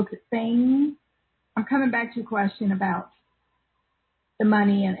 looks at things. I'm coming back to your question about the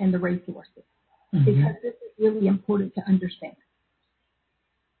money and the resources, because this is really important to understand.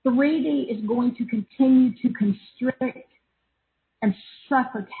 3D is going to continue to constrict and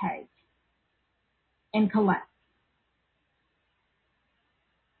suffocate and collapse.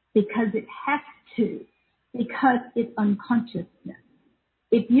 Because it has to. Because it's unconsciousness.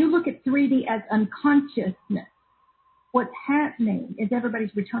 If you look at 3D as unconsciousness, what's happening is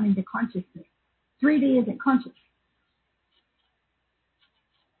everybody's returning to consciousness. 3D isn't conscious.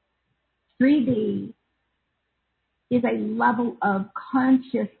 3D is a level of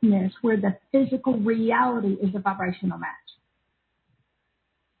consciousness where the physical reality is a vibrational match.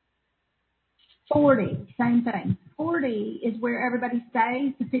 40, same thing. 40 is where everybody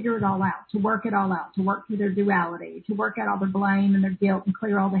stays to figure it all out, to work it all out, to work through their duality, to work out all their blame and their guilt and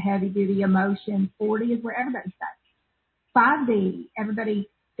clear all the heavy-duty emotions. 40 is where everybody stays. 5D, everybody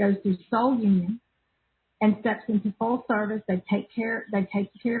goes through soul union and steps into full service. They take care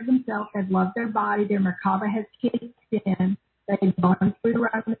of themselves. They've loved their body. Their Merkaba has kicked in. They've gone through the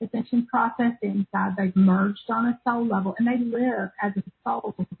Rising Ascension process inside. They've merged on a soul level, and they live as a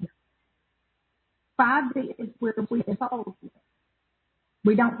soul. 5D is where we as souls live.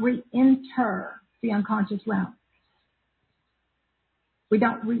 We don't re-enter the unconscious realm. We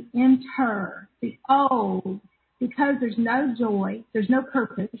don't re-enter the old, because there's no joy, there's no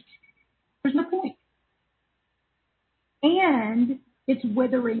purpose, there's no point. And it's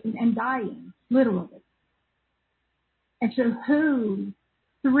withering and dying, literally. And so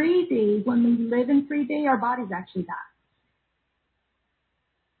 3D, when we live in 3D, our bodies actually die.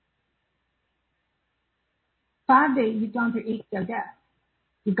 5D, you've gone through ego death.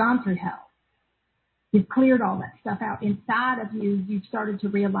 You've gone through hell. You've cleared all that stuff out. Inside of you, you've started to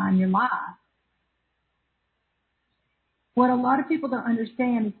realign your life. What a lot of people don't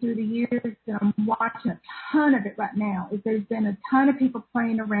understand is through the years, and I'm watching a ton of it right now, is there's been a ton of people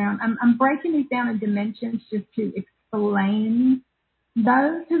playing around. I'm breaking these down in dimensions just to explain.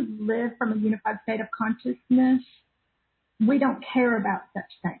 Those who live from a unified state of consciousness, we don't care about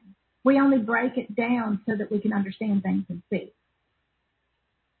such things. We only break it down so that we can understand things and see.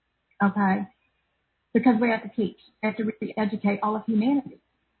 Okay? Because we have to teach, have to educate all of humanity.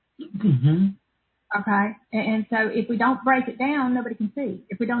 Mm-hmm. Okay? And so if we don't break it down, nobody can see.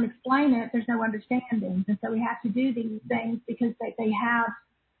 If we don't explain it, there's no understanding. And so we have to do these things because they have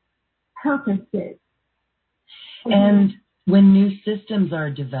purposes. And when new systems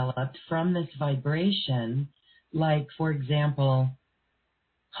are developed from this vibration, like, for example,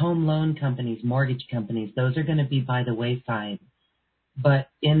 home loan companies, mortgage companies, those are going to be by the wayside. But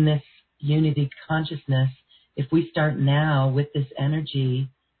in this unity consciousness, if we start now with this energy,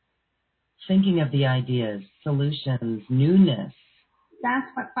 thinking of the ideas, solutions, newness. That's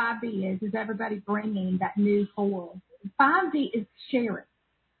what 5D is everybody bringing that new forward. 5D is sharing.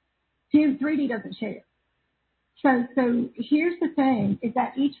 3D doesn't share. So here's the thing, is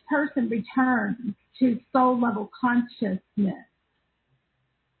that each person returns to soul level consciousness.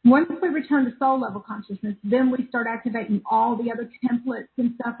 Once we return to soul level consciousness, then we start activating all the other templates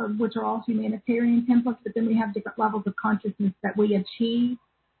and stuff, which are all humanitarian templates, but then we have different levels of consciousness that we achieve,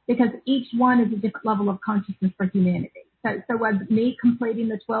 because each one is a different level of consciousness for humanity. So was me completing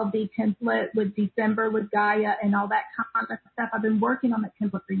the 12D template with December, with Gaia, and all that kind of stuff. I've been working on that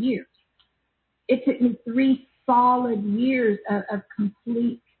template for years. It took me 3 solid years of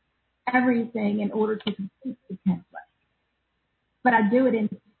complete everything in order to complete the template. But I do it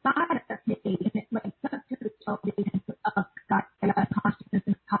inside of me, and it links up to the 12D template of Gaia, consciousness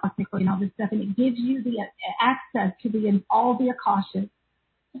and cosmically and all this stuff, and it gives you the access to all the Akashas,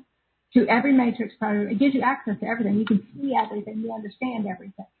 to every matrix program. It gives you access to everything. You can see everything. You understand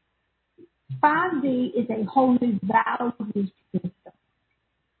everything. 5D is a whole new value system.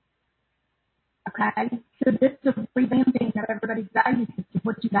 Okay? So this is a revamping of everybody's value system.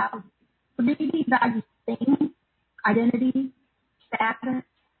 What you value. 3D values things, identity, status.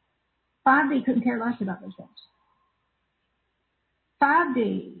 5D couldn't care less about those things.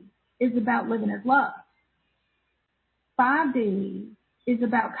 5D is about living as love. 5D is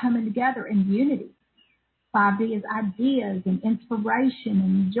about coming together in unity. 5D is ideas and inspiration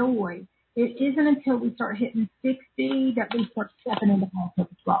and joy. It isn't until we start hitting 6D that we start stepping into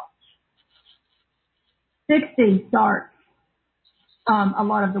purpose role. 6D starts a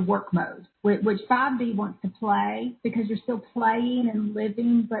lot of the work mode, which 5D wants to play because you're still playing and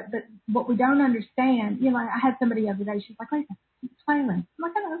living. But what we don't understand, I had somebody the other day, she's like, Lisa, I'm playing. I'm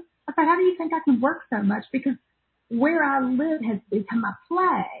like, I know. I said, how do you think I can work so much? Because where I live has become my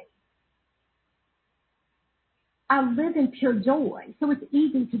play. I live in pure joy, so it's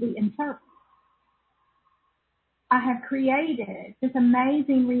easy to be in service. I have created this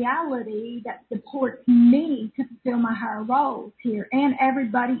amazing reality that supports me to fulfill my higher roles here, and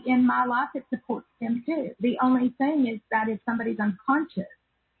everybody in my life that supports them too. The only thing is that if somebody's unconscious,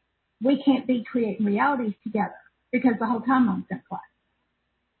 we can't be creating realities together because the whole timeline's going to collapse.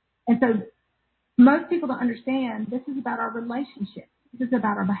 And so most people don't understand this is about our relationship. This is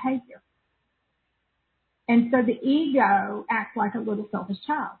about our behavior. And so the ego acts like a little selfish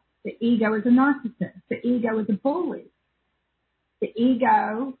child. The ego is a narcissist. The ego is a bully. The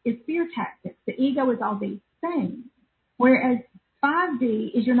ego is fear tactics. The ego is all these things. Whereas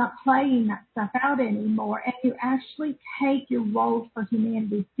 5D is you're not playing that stuff out anymore, and you actually take your roles for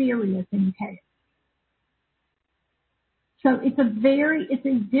humanity serious and you care. So it's a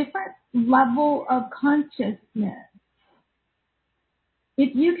different level of consciousness.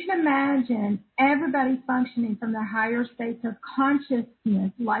 If you can imagine everybody functioning from their higher states of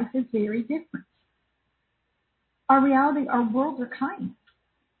consciousness, life is very different. Our reality, our worlds are kind.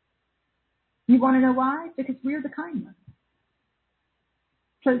 You want to know why? Because we're the kind ones.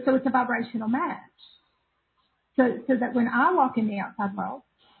 So it's a vibrational match. So that when I walk in the outside world,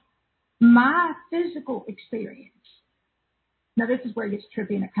 my physical experience, now this is where it gets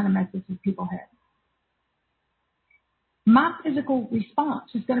trippy and it kind of messes with people's heads. My physical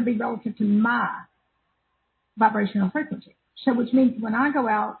response is going to be relative to my vibrational frequency. So which means when I go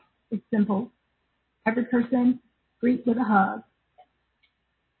out, it's simple. Every person greets with a hug.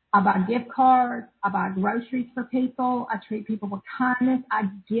 I buy gift cards. I buy groceries for people. I treat people with kindness. I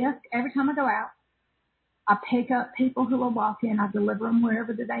gift every time I go out. I pick up people who are walking. I deliver them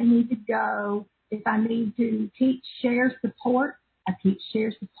wherever that they need to go. If I need to teach, share, support, I teach,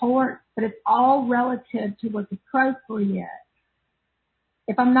 share, support, but it's all relative to what's appropriate.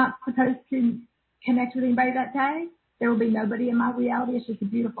 If I'm not supposed to connect with anybody that day, there will be nobody in my reality. It's just a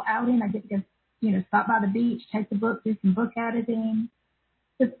beautiful outing. I get to go, stop by the beach, take the book, do some book editing.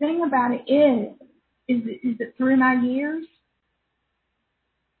 The thing about it is that through my years,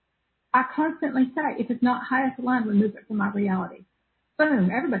 I constantly say, if it's not highest aligned, remove it from my reality. Boom,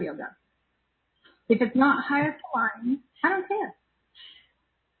 everybody will go. If it's not highest aligned, I don't care.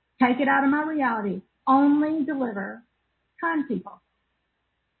 Take it out of my reality. Only deliver kind people.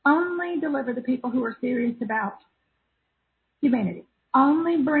 Only deliver the people who are serious about humanity.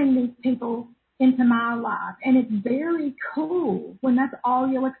 Only bring these people into my life. And it's very cool when that's all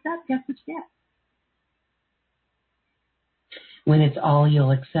you'll accept. Guess what you get? When it's all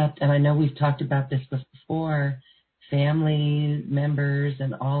you'll accept, and I know we've talked about this before, family members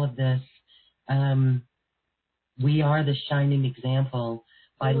and all of this, we are the shining example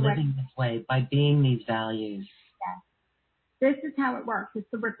by living this way, by being these values. This is how it works. It's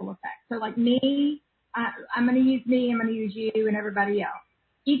the ripple effect. So like me, I'm going to use me, I'm going to use you and everybody else.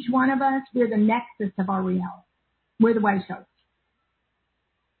 Each one of us, we're the nexus of our reality. We're the way shows.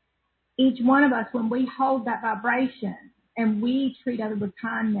 Each one of us, when we hold that vibration and we treat others with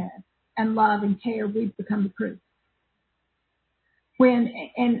kindness and love and care, we become the proof. And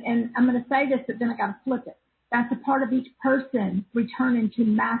I'm going to say this, but then I got to flip it. That's a part of each person returning to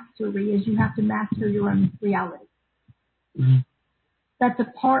mastery, is you have to master your own reality. Mm-hmm. That's a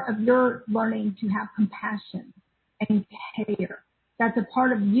part of your learning to have compassion and care. That's a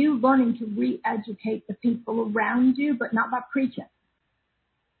part of you learning to re-educate the people around you, but not by preaching,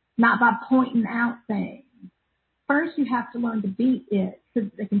 not by pointing out things. First, you have to learn to be it so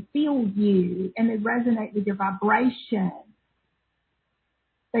that they can feel you and they resonate with your vibration.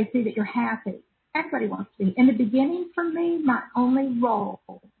 They see that you're happy. Everybody wants to be. In the beginning, for me, my only role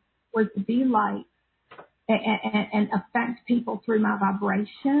was to be light and affect people through my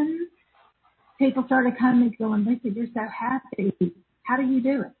vibration. People started coming and going, Lisa, you're so happy. How do you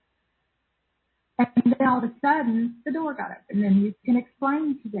do it? And then all of a sudden, the door got open, and you can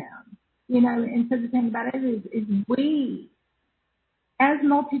explain to them. And so the thing about it is we, as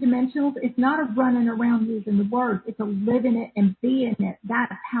multidimensionals, it's not a running around using the words. It's a living it and being it.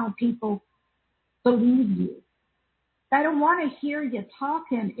 That's how people believe you. They don't want to hear you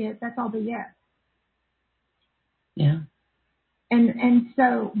talking it. That's all BS. Yeah. And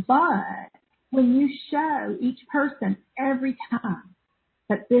so, but when you show each person every time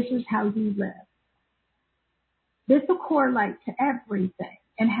that this is how you live, this will correlate to everything.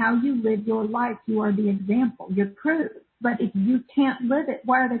 And how you live your life, you are the example, you're proof. But if you can't live it,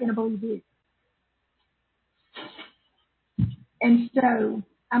 why are they going to believe you? And so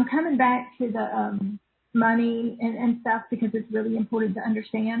I'm coming back to the money and stuff because it's really important to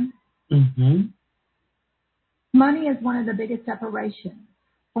understand. Mm-hmm. Money is one of the biggest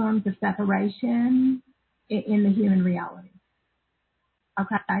forms of separation in the human reality.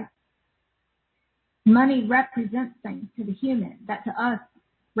 Okay? Money represents things to the human that to us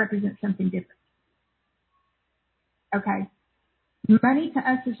represents something different. Okay? Money to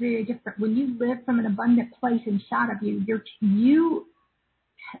us is very different. When you live from an abundant place inside of you,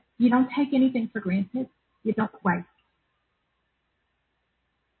 you don't take anything for granted. You don't waste.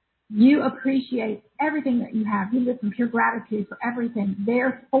 You appreciate everything that you have. You live from pure gratitude for everything.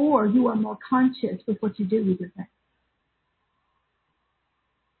 Therefore, you are more conscious with what you do with your things.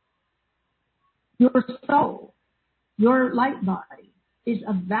 Your soul, your light body is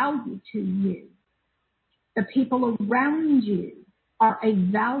of value to you. The people around you are a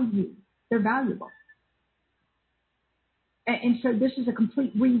value. They're valuable. And so this is a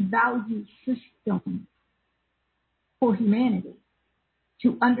complete revalue system for humanity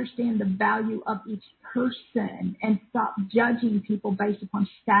to understand the value of each person and stop judging people based upon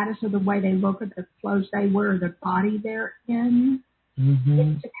status or the way they look or the clothes they wear or the body they're in. Mm-hmm.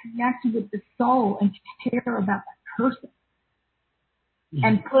 It's to connect with the soul and care about that person.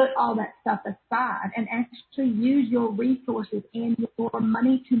 And put all that stuff aside and actually use your resources and your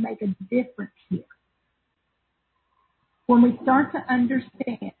money to make a difference here. When we start to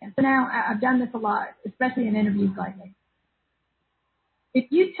understand, so now I've done this a lot, especially in interviews lately.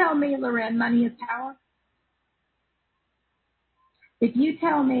 If you tell me, Loren, money is power, if you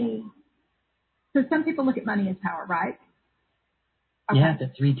tell me, so some people look at money as power, right? Okay. Yeah,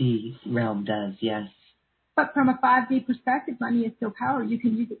 the 3D realm does, yes. But from a 5D perspective, money is still power. You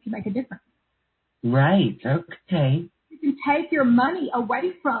can use it to make a difference. Right, okay. You can take your money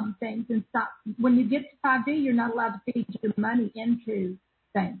away from things and stop. When you get to 5D, you're not allowed to feed your money into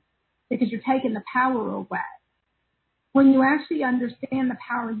things because you're taking the power away. When you actually understand the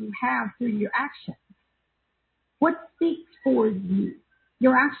power you have through your actions, what speaks for you?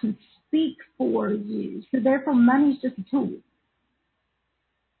 Your actions speak for you. So therefore, money is just a tool.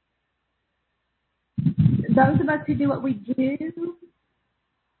 Those of us who do what we do,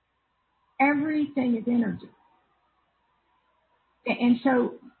 everything is energy. And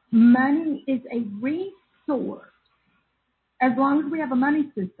so money is a resource. As long as we have a money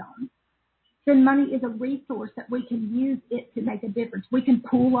system, then money is a resource that we can use it to make a difference. We can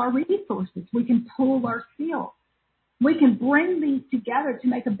pool our resources. We can pool our skills. We can bring these together to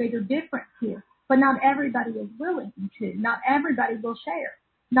make a bigger difference here. But not everybody is willing to. Not everybody will share.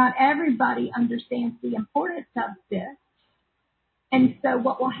 Not everybody understands the importance of this. And so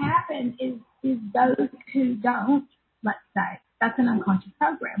what will happen is those who don't, let's say, that's an unconscious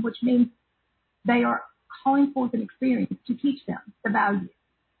program, which means they are calling forth an experience to teach them the value,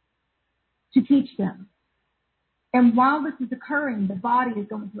 to teach them. And while this is occurring, the body is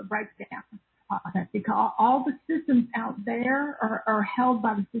going through a breakdown process because all the systems out there are held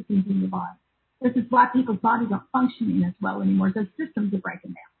by the systems in your body. This is why people's bodies aren't functioning as well anymore. Those systems are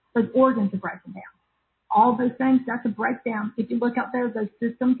breaking down. Those organs are breaking down. All those things, that's a breakdown. If you look out there, those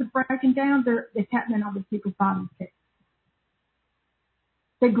systems are breaking down. They're happening in all those people's bodies too.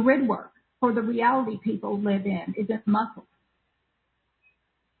 The grid work for the reality people live in is in muscles.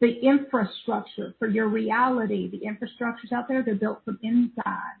 The infrastructure for your reality, the infrastructures out there, they're built from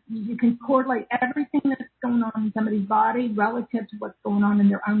inside. You can correlate everything that's going on in somebody's body relative to what's going on in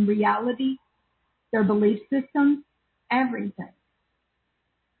their own reality, their belief systems. everything.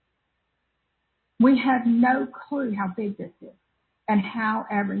 We have no clue how big this is and how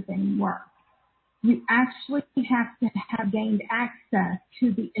everything works. You actually have to have gained access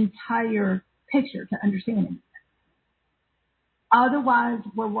to the entire picture to understand it. Otherwise,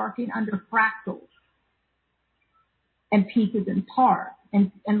 we're working under fractals and pieces and parts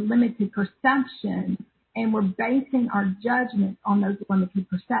and limited perception, and we're basing our judgment on those limited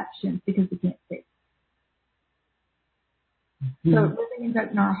perceptions because we can't see. So living and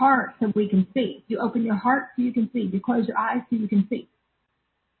open our heart so we can see. You open your heart so you can see. You close your eyes so you can see.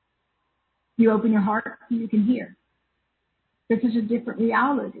 You open your heart so you can hear. This is a different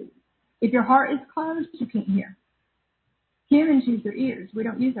reality. If your heart is closed, you can't hear. Humans use their ears. We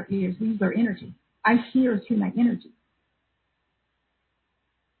don't use our ears. We use our energy. I hear through my energy.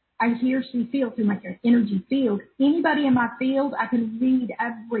 I hear, see, feel through my energy field. Anybody in my field, I can read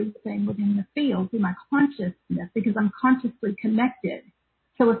everything within the field through my consciousness because I'm consciously connected.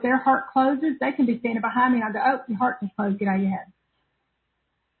 So if their heart closes, they can be standing behind me and I go, oh, your heart is closed, get out of your head.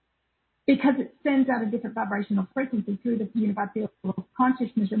 Because it sends out a different vibrational frequency through the unified field of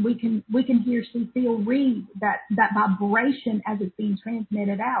consciousness, and we can hear, see, feel, read that vibration as it's being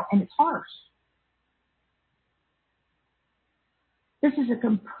transmitted out, and it's harsh. This is a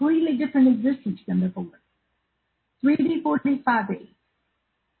completely different existence than before. 3D, 4D, 5D.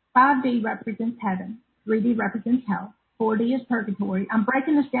 5D represents heaven. 3D represents hell. 4D is purgatory. I'm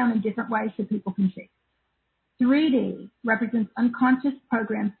breaking this down in different ways so people can see. 3D represents unconscious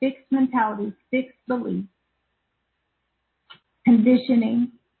program, fixed mentalities, fixed beliefs,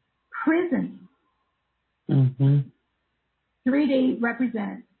 conditioning, prison. 3D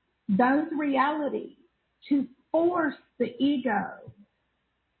represents those realities to force the ego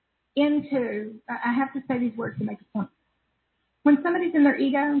into, I have to say these words to make a point. When somebody's in their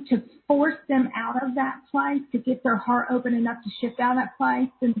ego, to force them out of that place, to get their heart open enough to shift out of that place,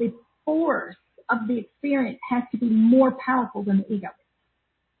 then the force of the experience has to be more powerful than the ego.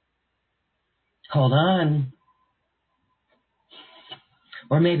 Hold on.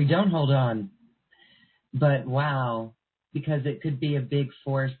 Or maybe don't hold on. But wow, because it could be a big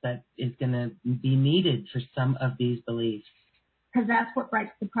force that is going to be needed for some of these beliefs. Because that's what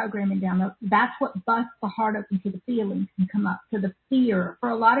breaks the programming down. That's what busts the heart open to the feelings and come up to the fear. For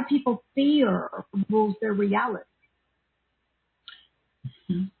a lot of people, fear rules their reality.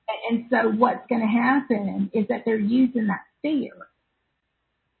 Mm-hmm. And so what's going to happen is that they're using that fear.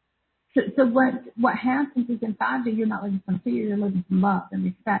 So what happens is in 5D, you're not living from fear, you're living from love and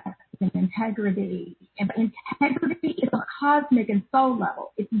respect and integrity. And integrity is on a cosmic and soul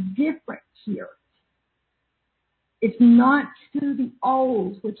level. It's different here. It's not to the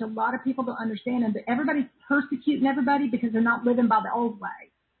old, which a lot of people don't understand. And everybody's persecuting everybody because they're not living by the old way.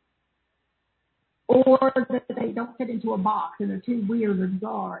 Or that they don't fit into a box and they're too weird or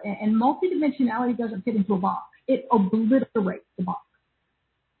bizarre. And multidimensionality doesn't fit into a box. It obliterates the box.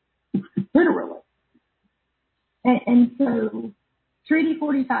 Literally. And so 3D,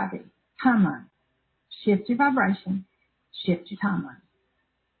 4D, 5D, timeline. Shift your vibration. Shift your timeline.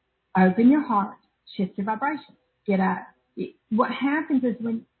 Open your heart. Shift your vibration. Get out. What happens is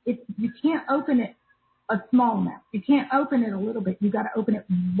when you can't open it a small amount. You can't open it a little bit. You've got to open it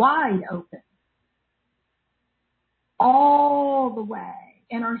wide open. All the way.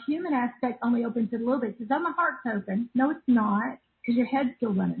 And our human aspect only opens it a little bit. It says, oh, my heart's open. No, it's not, because your head's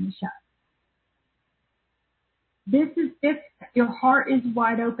still running the show. This is if your heart is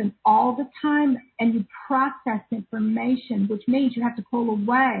wide open all the time and you process information, which means you have to pull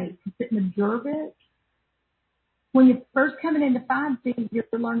away to sit and observe it. When you're first coming into 5D, you're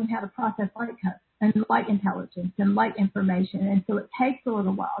learning how to process light code and light intelligence and light information. And so it takes a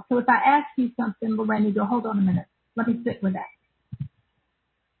little while. So if I ask you something, Lorraine, you go, hold on a minute. Let me sit with that.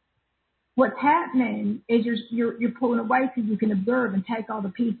 What's happening is you're pulling away so you can observe and take all the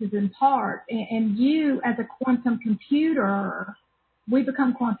pieces and parts. And you, as a quantum computer, we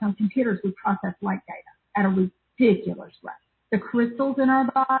become quantum computers. We process light data at a ridiculous rate. The crystals in our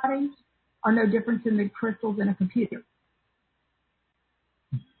bodies are no different than the crystals in a computer.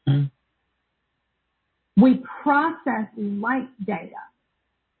 Mm-hmm. We process light data,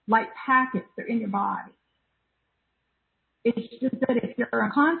 light packets that are in your body. It's just that if you're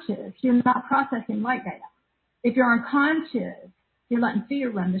unconscious, you're not processing light data. If you're unconscious, you're letting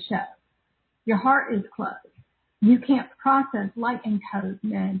fear run the show. Your heart is closed. You can't process light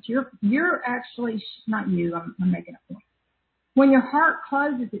encodement. You're actually, not you, I'm making a point. When your heart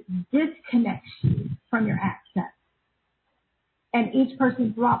closes, it disconnects you from your access. And each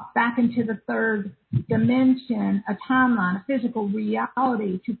person drops back into the third dimension, a timeline, a physical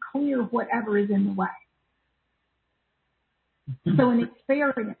reality to clear whatever is in the way. So an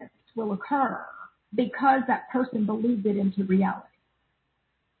experience will occur because that person believed it into reality.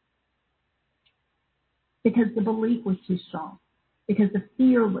 Because the belief was too strong. Because the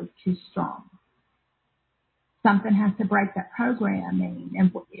fear was too strong. Something has to break that programming,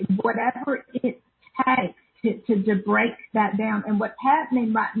 and whatever it takes to break that down. And what's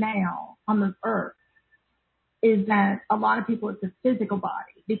happening right now on the earth is that a lot of people, it's the physical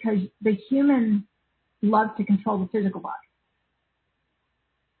body, because the human loves to control the physical body.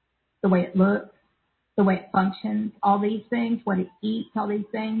 The way it looks, the way it functions, all these things, what it eats, all these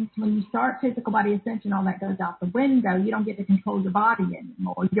things. When you start physical body ascension, all that goes out the window. You don't get to control your body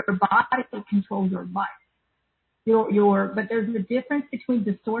anymore. Your body controls your life. But there's a difference between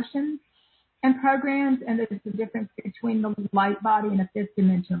distortions and programs, and there's a difference between the light body and a fifth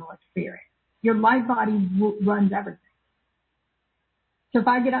dimensional experience. Your light body runs everything. So if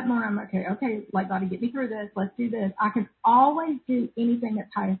I get up in the morning, I'm okay, light body, get me through this, let's do this. I can always do anything that's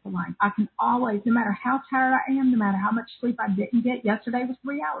highest aligned. I can always, no matter how tired I am, no matter how much sleep I didn't get, yesterday was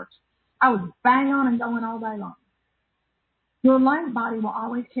 3 hours. I was bang on and going all day long. Your light body will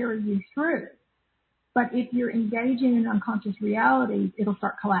always carry you through. But if you're engaging in unconscious realities, it'll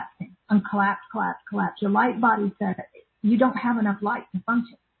start collapsing. And collapse. Your light body says you don't have enough light to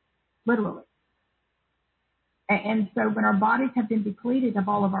function, literally. And so when our bodies have been depleted of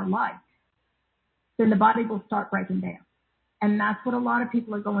all of our light, then the body will start breaking down. And that's what a lot of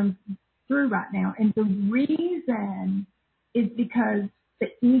people are going through right now. And the reason is because the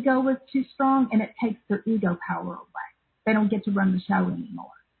ego is too strong, and it takes their ego power away. They don't get to run the show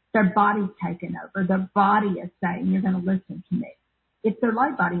anymore. Their body's taken over. Their body is saying, you're going to listen to me. It's their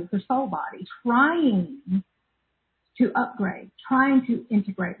light body, it's their soul body, trying to upgrade, trying to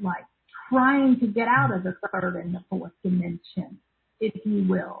integrate light, trying to get out of the third and the fourth dimension, if you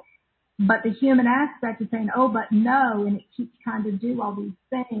will. But the human aspect is saying, oh, but no, and it keeps trying to do all these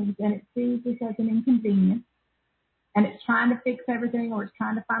things, and it sees this as an inconvenience, and it's trying to fix everything, or it's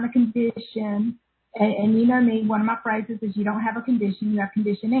trying to find a condition. And you know me, one of my phrases is, you don't have a condition, you have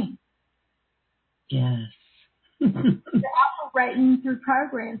conditioning. Yes. You're operating through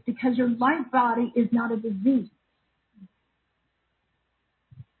programs because your light body is not a disease.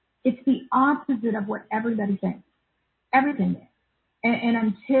 It's the opposite of what everybody thinks. Everything is. And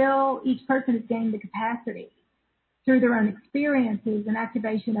until each person has gained the capacity through their own experiences and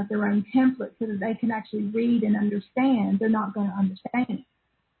activation of their own templates so that they can actually read and understand, they're not going to understand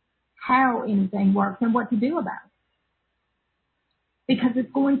how anything works and what to do about it. Because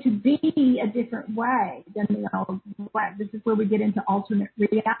it's going to be a different way than the old way. This is where we get into alternate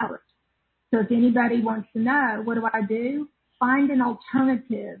reality. So if anybody wants to know, what do? Find an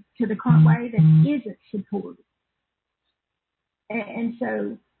alternative to the current way that isn't supported. And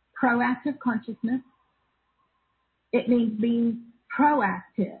so proactive consciousness, it means being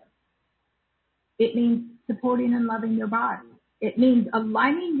proactive. It means supporting and loving your body. It means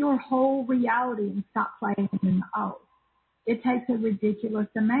aligning your whole reality and stop playing in the old. It takes a ridiculous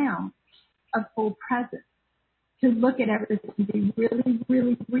amount of full presence to look at everything and be really,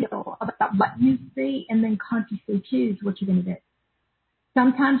 really real about what you see, and then consciously choose what you're going to do.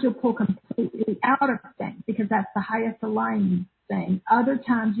 Sometimes you'll pull completely out of things because that's the highest aligned thing. Other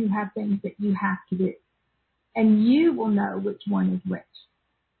times you have things that you have to do, and you will know which one is which.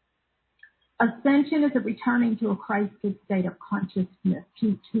 Ascension is a returning to a Christed state of consciousness,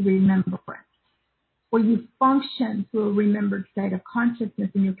 to remembrance, where you function through a remembered state of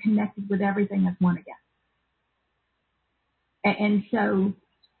consciousness and you're connected with everything as one again. And so,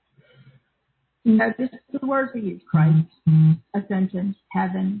 notice the words we use: Christ, ascension,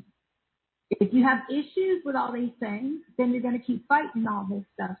 heaven. If you have issues with all these things, then you're going to keep fighting all this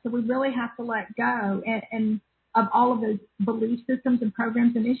stuff. So we really have to let go and of all of those belief systems and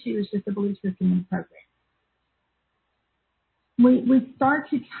programs. An issue is just a belief system and program. We start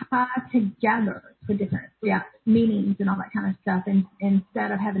to tie together the different meanings and all that kind of stuff, and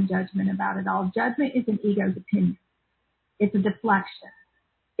instead of having judgment about it all. Judgment is an ego's opinion. It's a deflection.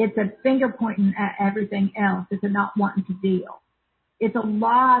 It's a finger pointing at everything else. It's a not wanting to deal. It's a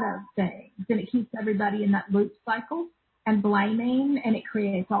lot of things, and it keeps everybody in that loop cycle and blaming, and it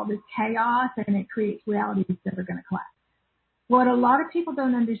creates all this chaos, and it creates realities that are going to collapse. What a lot of people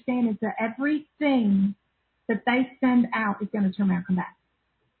don't understand is that everything that they send out is going to turn around and come back.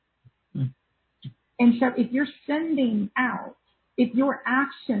 And so if you're sending out, if your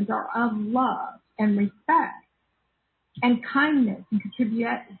actions are of love and respect and kindness and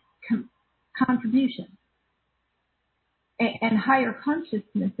contribution and higher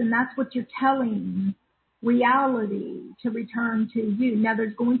consciousness, and that's what you're telling reality to return to you. Now,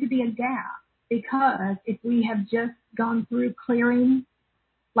 there's going to be a gap, because if we have just gone through clearing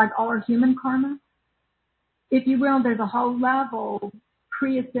like all our human karma. If you will, there's a whole level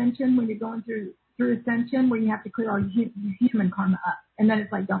pre-ascension when you're going through ascension where you have to clear all your human karma up. And then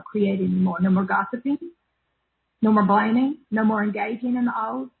it's like, don't create anymore. No more gossiping, no more blaming, no more engaging in the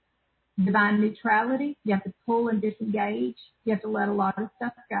old. Divine neutrality. You have to pull and disengage. You have to let a lot of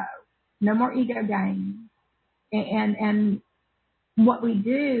stuff go. No more ego games. And what we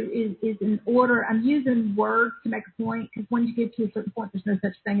do is in order, I'm using words to make a point, because when you get to a certain point, there's no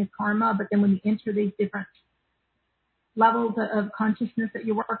such thing as karma. But then when you enter these different levels of consciousness that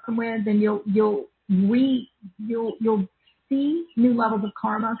you're working with, then you'll see new levels of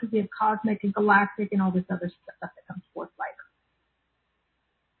karma, because you have cosmic and galactic and all this other stuff that comes forth later.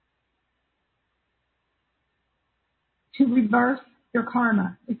 To reverse your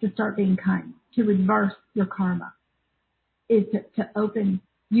karma is to start being kind. To reverse your karma is to open.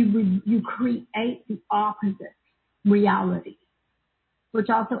 You create the opposite reality, which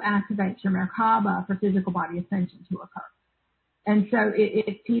also activates your Merkaba for physical body ascension to occur. And so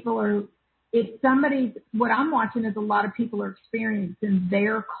what I'm watching is a lot of people are experiencing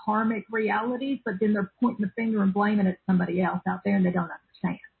their karmic realities, but then they're pointing the finger and blaming it at somebody else out there, and they don't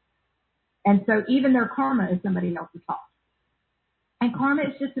understand. And so even their karma is somebody else's fault. And karma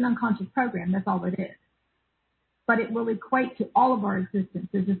is just an unconscious program. That's all it is. But it will equate to all of our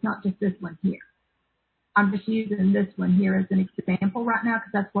existences. It's not just this one here. I'm just using this one here as an example right now,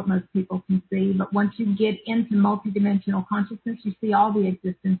 because that's what most people can see. But once you get into multidimensional consciousness, you see all the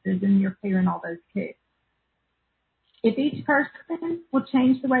existences, and you're clearing all those too. If each person will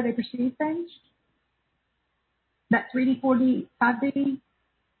change the way they perceive things, that 3D, 4D, 5D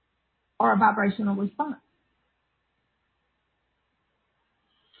are a vibrational response.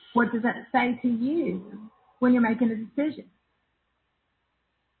 What does that say to you when you're making a decision?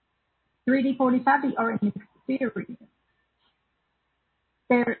 3D, 4D, 5D are an experience.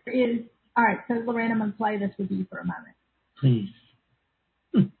 There is, all right, so Lorraine, I'm going to play this with you for a moment. Please.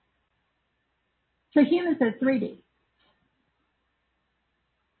 So human says 3D,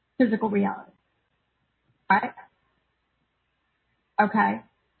 physical reality, right? Okay.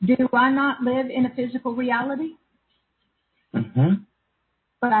 Do I not live in a physical reality? Mm-hmm.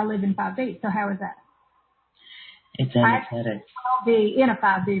 But I live in 5D, so how is that? It's energetic. I'll be in a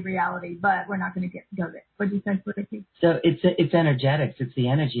 5D reality, but we're not going to go there. What do you think, Ricky? So it's energetics. It's the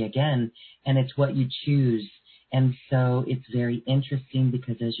energy again, and it's what you choose. And so it's very interesting,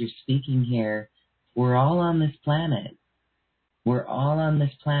 because as you're speaking here, we're all on this planet. We're all on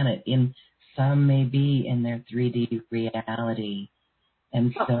this planet. Some may be in their 3D reality.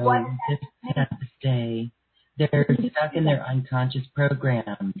 And so this has to stay. They're stuck in their unconscious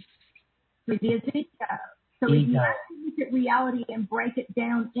programs. 3D is ego. So if you actually look at reality and break it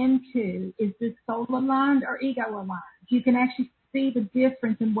down into, is this soul aligned or ego aligned? You can actually see the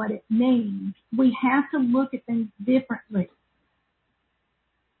difference in what it means. We have to look at things differently.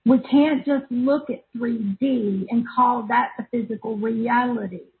 We can't just look at 3D and call that the physical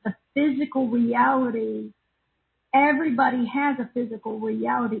reality. The physical reality, everybody has a physical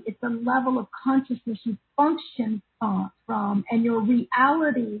reality. It's a level of consciousness you function from, and your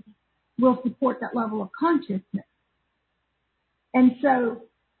reality will support that level of consciousness. And so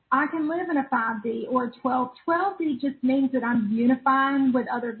I can live in a 5D or a 12. 12D just means that I'm unifying with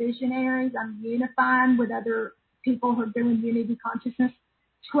other visionaries. I'm unifying with other people who are doing unity consciousness.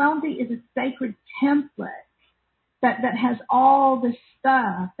 12D is a sacred template that has all the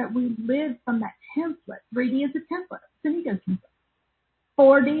stuff that we live from that template. 3D is a template. It's an ego template.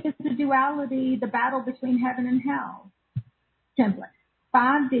 4D is the duality, the battle between heaven and hell template.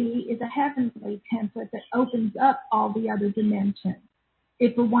 5D is a heavenly template that opens up all the other dimensions,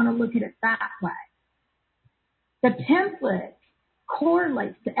 if we want to look at it that way. The template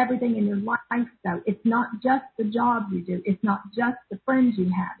correlates to everything in your life, though. It's not just the job you do. It's not just the friends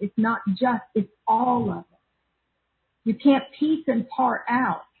you have. It's all of it. You can't piece and part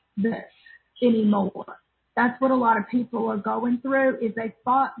out this anymore. That's what a lot of people are going through, is they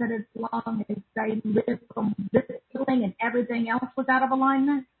thought that as long as they lived from this feeling and everything else was out of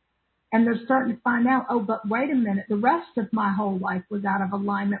alignment, and they're starting to find out, oh, but wait a minute, the rest of my whole life was out of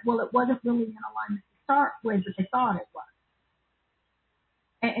alignment. Well, it wasn't really in alignment to start with, but they thought it was.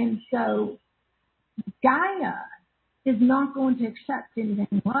 And so Gaia is not going to accept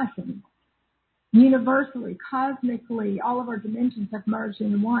anything less anymore. Universally, cosmically, all of our dimensions have merged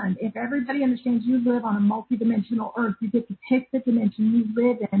into one. If everybody understands you live on a multidimensional earth, you get to pick the dimension you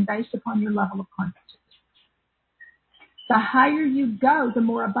live in based upon your level of consciousness. The higher you go, the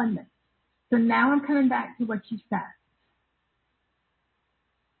more abundant. So now I'm coming back to what you said.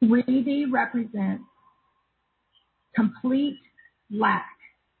 3D represents complete lack.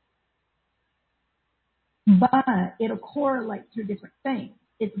 But it'll correlate to different things.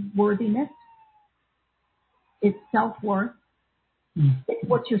 It's worthiness. It's self-worth. It's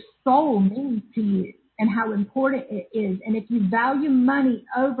what your soul means to you and how important it is. And if you value money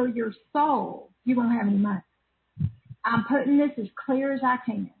over your soul, you won't have any money. I'm putting this as clear as I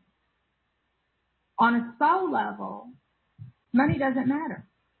can. On a soul level, money doesn't matter.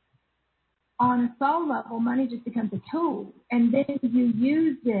 On a soul level, money just becomes a tool. And then you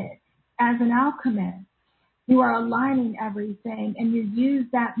use it as an alchemist. You are aligning everything, and you use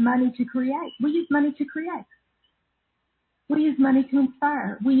that money to create. We use money to create. We use money to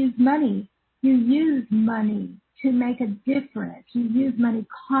inspire. We use money. You use money to make a difference. You use money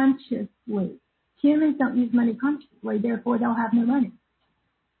consciously. Humans don't use money consciously, therefore they'll have no money.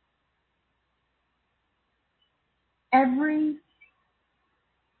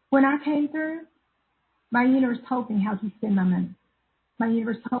 When I came through, my universe told me how to spend my money. My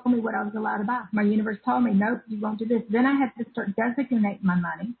universe told me what I was allowed to buy. My universe told me, nope, you won't do this. Then I had to start designating my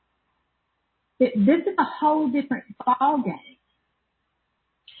money. This is a whole different ball game.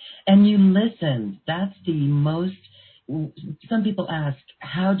 And you listened. That's the most, some people ask,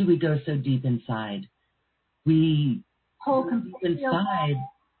 how do we go so deep inside? We go deep inside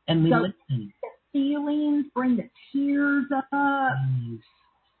and we listen. The feelings bring the tears up.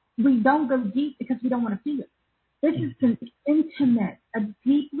 We don't go deep because we don't want to feel. This is an intimate, a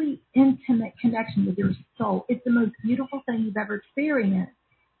deeply intimate connection with your soul. It's the most beautiful thing you've ever experienced.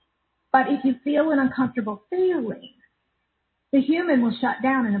 But if you feel an uncomfortable feeling, the human will shut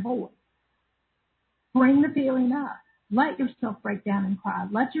down and avoid. Bring the feeling up. Let yourself break down and cry.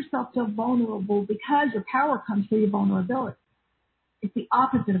 Let yourself feel vulnerable because your power comes through your vulnerability. It's the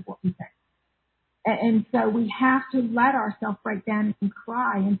opposite of what we think. And so we have to let ourselves break down and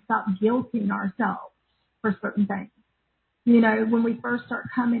cry and stop guilting ourselves for certain things. You know, when we first start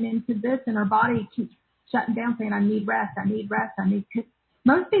coming into this and our body keeps shutting down saying, I need rest, I need rest, I need to.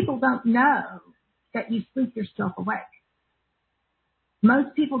 Most people don't know that you sleep yourself awake.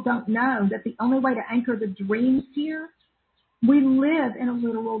 Most people don't know that the only way to anchor the dreams here, we live in a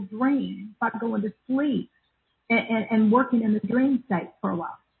literal dream by going to sleep and working in the dream state for a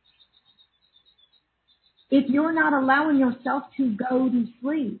while. If you're not allowing yourself to go to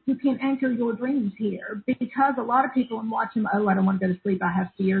sleep, you can't anchor your dreams here because a lot of people I'm watching, oh, I don't want to go to sleep. I have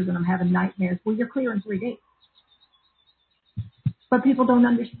fears and I'm having nightmares. Well, you're clear in 3D. But people don't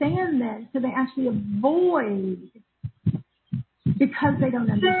understand that, so they actually avoid because they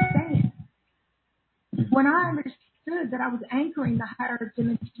don't understand. When I understood that I was anchoring the higher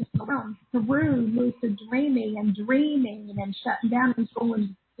dimensional realms through lucid dreaming and shutting down and going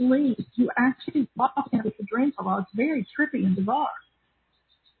to sleep, you actually walk into the dream for a while. It's very trippy and bizarre.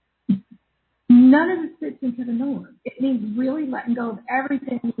 None of this fits into the norm. It means really letting go of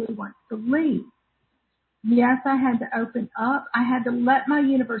everything we want to believe. Yes, I had to open up. I had to let my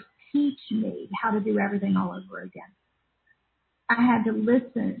universe teach me how to do everything all over again. I had to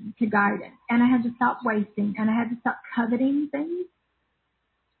listen to guidance, and I had to stop wasting, and I had to stop coveting things.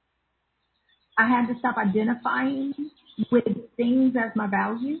 I had to stop identifying with things as my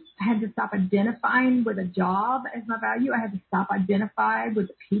value. I had to stop identifying with a job as my value. I had to stop identifying with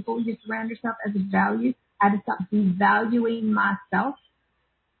the people you surround yourself as a value. I had to stop devaluing myself.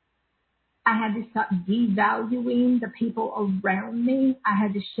 I had to stop devaluing the people around me. I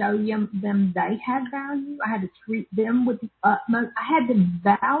had to show them they had value. I had to treat them with the utmost. I had to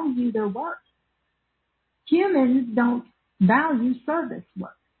value their work. Humans don't value service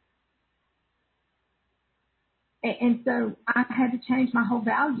work. And so I had to change my whole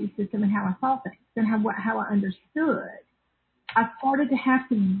value system and how I saw things and how I understood. I started to have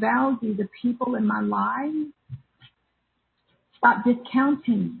to value the people in my life, stop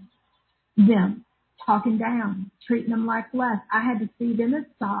discounting them, talking down, treating them like less. I had to see them as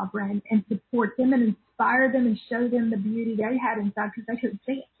sovereign and support them and inspire them and show them the beauty they had inside because they couldn't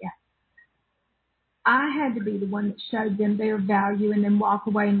see it yet. I had to be the one that showed them their value and then walk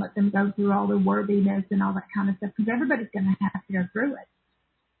away and let them go through all their worthiness and all that kind of stuff because everybody's going to have to go through it.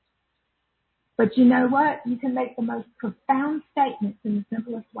 But you know what? You can make the most profound statements in the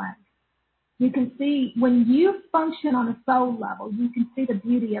simplest way. You can see, when you function on a soul level, you can see the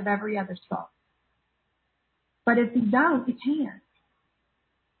beauty of every other soul. But if you don't, you can't.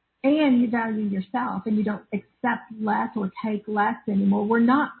 And you value yourself and you don't accept less or take less anymore. We're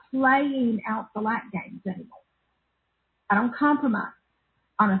not playing out the lack games anymore. I don't compromise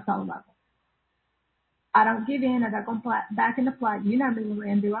on a soul level. I don't give in. I don't go back in the fight. You know me,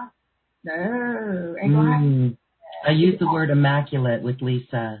 Lorraine, do I? No. Ain't gonna happen. I use the word immaculate with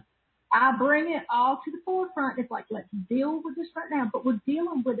Lisa. I bring it all to the forefront. It's like, let's deal with this right now, but we're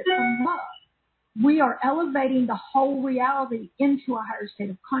dealing with it from love. We are elevating the whole reality into a higher state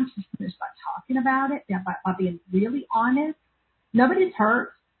of consciousness by talking about it, by being really honest. Nobody's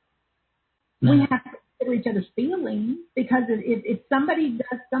hurt. No. We have to consider each other's feelings, because if somebody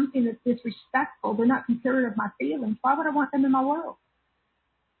does something that's disrespectful, they're not considerate of my feelings. Why would I want them in my world?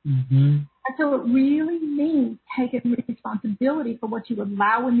 Mm-hmm. And so it really means taking responsibility for what you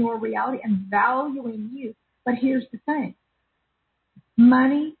allow in your reality and valuing you. But here's the thing.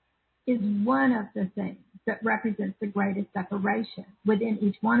 Money is one of the things that represents the greatest separation within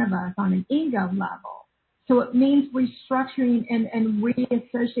each one of us on an ego level. So it means restructuring and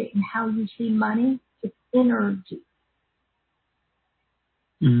reassociating how you see money with energy.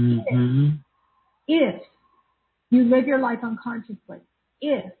 Mm-hmm. If you live your life unconsciously,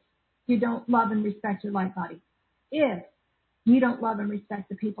 if you don't love and respect your light body, if you don't love and respect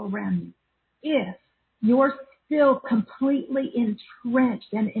the people around you, if you're still completely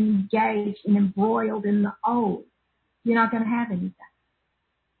entrenched and engaged and embroiled in the old, you're not going to have anything.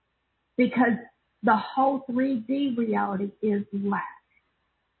 Because the whole 3D reality is lack.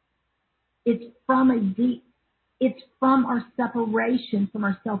 It's from our separation from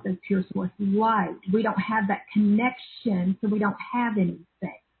ourself as pure source light. We don't have that connection, so we don't have anything.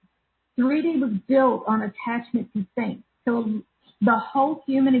 3D was built on attachment to things. So the whole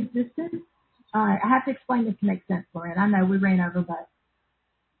human existence, I have to explain this to make sense, Lauren. I know we ran over, but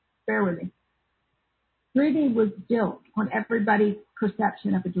bear with me. 3D was built on everybody's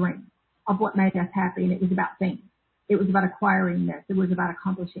perception of a dream, of what made us happy, and it was about things. It was about acquiring this. It was about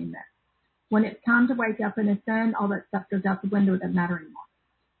accomplishing this. When it's time to wake up and ascend, all that stuff goes out the window. It doesn't matter anymore.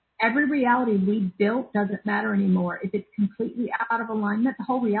 Every reality we built doesn't matter anymore. If it's completely out of alignment, the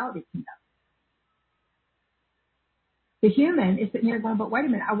whole reality can go. The human is sitting here going, but wait a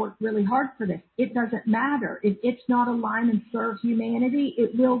minute, I worked really hard for this. It doesn't matter. If it's not aligned and serves humanity,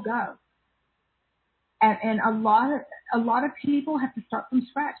 it will go. And a lot of people have to start from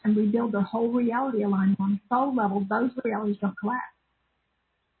scratch and rebuild their whole reality aligned on the soul level. Those realities don't collapse.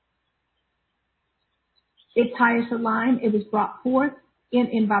 It's highest aligned. It was brought forth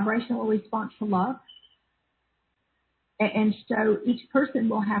in vibrational response to love. And so each person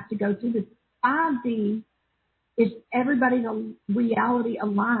will have to go through this. 5D is everybody's reality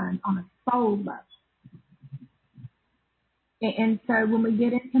aligned on a soul level. And so when we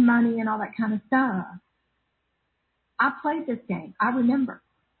get into money and all that kind of stuff, I played this game. I remember.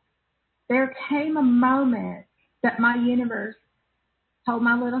 There came a moment that my universe told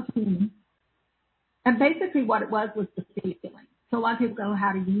my little human, and basically what it was the feeling. So a lot of people go,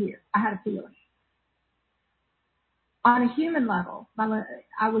 how do you hear? I had a feeling. On a human level,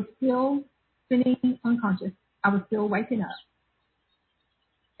 I was still spinning unconscious. I was still waking up.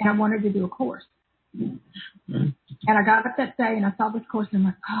 And I wanted to do a course. And I got up that day and I saw this course and I'm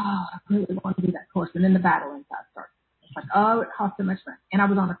like, oh, I really want to do that course. And then the battle inside started. It's like, oh, it cost so much money. And I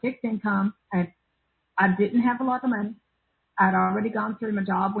was on a fixed income and I didn't have a lot of money. I'd already gone through, my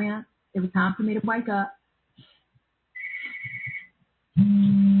job went. It was time for me to wake up.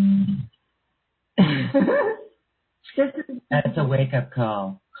 That's a wake-up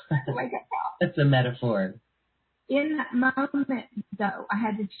call. That's a wake-up call. That's a metaphor. In that moment, though, I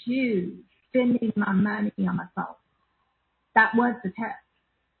had to choose spending my money on my soul. That was the test.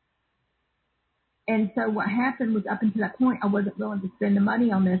 And so what happened was, up until that point, I wasn't willing to spend the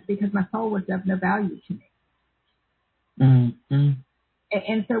money on this because my soul was of no value to me. Mm-hmm.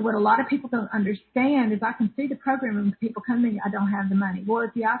 And so what a lot of people don't understand is, I can see the program when people come in, I don't have the money. Well,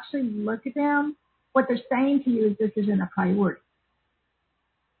 if you actually look at them, what they're saying to you is this isn't a priority.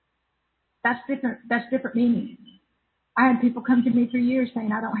 That's different meaning. I had people come to me for years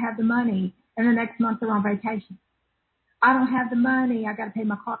saying, I don't have the money, and the next month they're on vacation. I don't have the money, I got to pay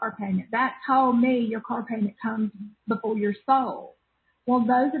my car payment. That told me your car payment comes before your soul. Well,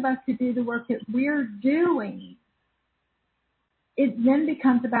 those of us who do the work that we're doing, it then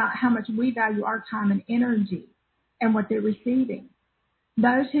becomes about how much we value our time and energy and what they're receiving.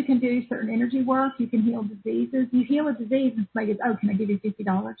 Those who can do certain energy work, you can heal diseases. You heal a disease and somebody goes, oh, can I give you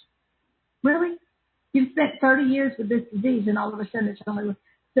 $50? Really? You've spent 30 years with this disease and all of a sudden it's only...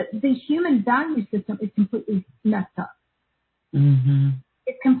 The human value system is completely messed up. Mm-hmm.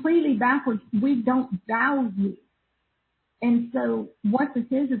 It's completely backwards. We don't value. And so what this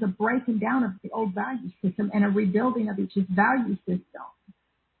is a breaking down of the old value system and a rebuilding of each value system.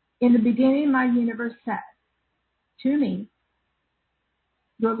 In the beginning, my universe said to me,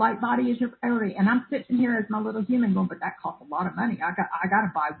 your light body is your priority. And I'm sitting here as my little human going, but that costs a lot of money. I got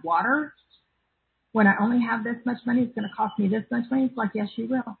to buy water. When I only have this much money, it's going to cost me this much money. It's like, yes, you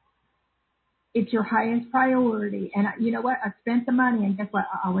will. It's your highest priority. And you know what? I spent the money, and guess what?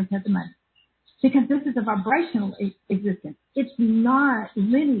 I always have the money. Because this is a vibrational existence. It's not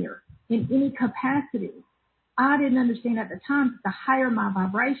linear in any capacity. I didn't understand at the time that the higher my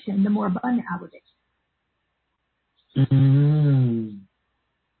vibration, the more abundant I would be.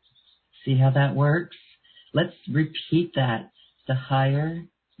 See how that works? Let's repeat that. The higher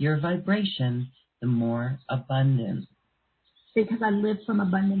your vibration, the more abundant. Because I live from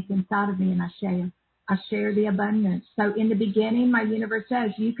abundance inside of me, and I share. I share the abundance. So in the beginning, my universe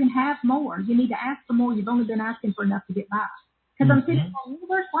says, you can have more. You need to ask for more. You've only been asking for enough to get by. Because I'm sitting there,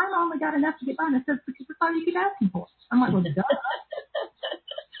 universe, why am I only got enough to get by? And it says, because that's all you keep asking for. I'm like, well, duh.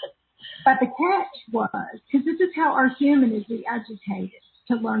 But the catch was, because this is how our human is re-educated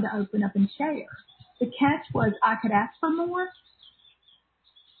to learn to open up and share. The catch was I could ask for more,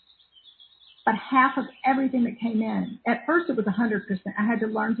 but half of everything that came in, at first it was 100%. I had to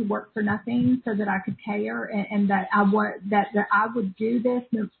learn to work for nothing so that I could care and that I would do this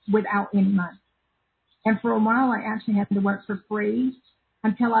without any money. And for a while, I actually had to work for free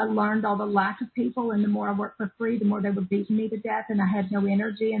until I learned all the lack of people. And the more I worked for free, the more they were beating me to death, and I had no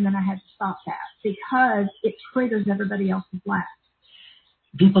energy. And then I had to stop that because it triggers everybody else's lack.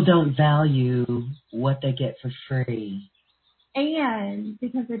 People don't value what they get for free. And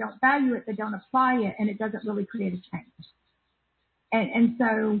because they don't value it, they don't apply it, and it doesn't really create a change. And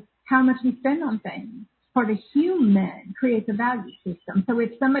so how much we spend on things for the human creates a value system. So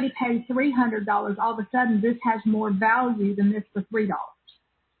if somebody pays $300, all of a sudden this has more value than this for $3.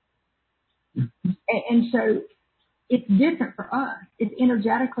 Mm-hmm. And so it's different for us. It's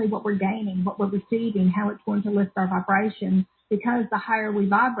energetically what we're gaining, what we're receiving, how it's going to lift our vibration. Because the higher we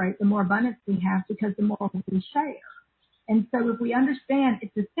vibrate, the more abundance we have, because the more we share. And so if we understand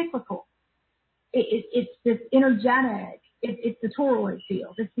it's a cyclical, it's this energetic, it's the toroid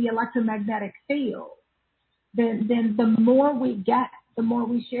field, it's the electromagnetic field, then the more we get, the more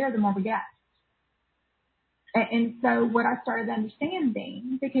we share, the more we get. And so what I started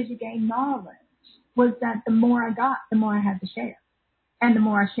understanding, because you gain knowledge, was that the more I got, the more I had to share. And the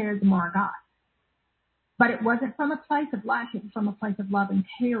more I shared, the more I got. But it wasn't from a place of lack, it was from a place of love and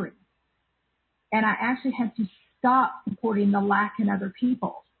caring. And I actually had to stop supporting the lack in other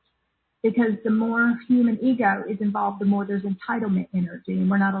people, because the more human ego is involved, the more there's entitlement energy, and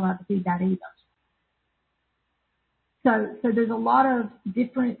we're not allowed to feed that either. So there's a lot of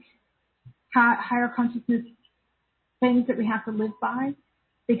different higher consciousness things that we have to live by,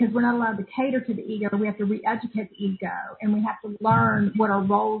 because we're not allowed to cater to the ego. We have to re-educate the ego, and we have to learn what our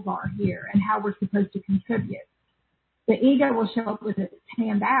roles are here and how we're supposed to contribute. The ego will show up with its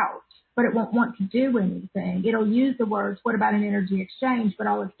hand out, but it won't want to do anything. It'll use the words, what about an energy exchange? But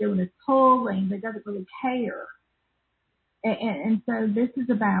all it's doing is pulling. It doesn't really care. And so this is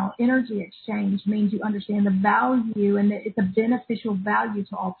about energy exchange, means you understand the value, and that it's a beneficial value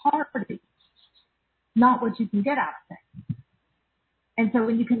to all parties, not what you can get out of things. And so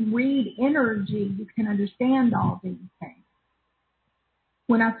when you can read energy, you can understand all these things.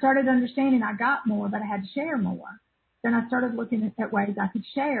 When I started understanding, I got more, but I had to share more. Then I started looking at ways I could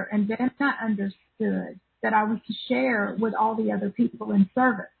share. And then I understood that I was to share with all the other people in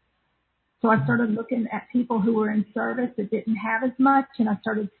service. So I started looking at people who were in service that didn't have as much, and I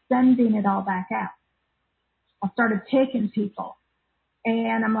started sending it all back out. I started picking people.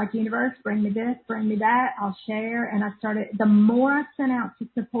 And I'm like, universe, bring me this, bring me that, I'll share. And the more I sent out to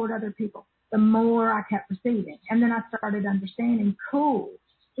support other people, the more I kept receiving. And then I started understanding, cool,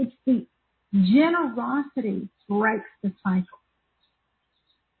 it's the generosity breaks the cycle.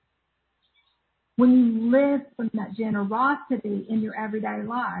 When you live from that generosity in your everyday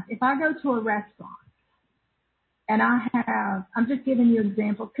life, if I go to a restaurant and I'm just giving you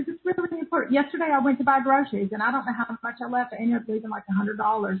examples because it's really important. Yesterday I went to buy groceries, and I don't know how much I left. I ended up leaving like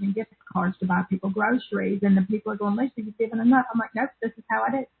 $100 in gift cards to buy people groceries, and the people are going, Lisa, you've given enough. I'm like, nope, this is how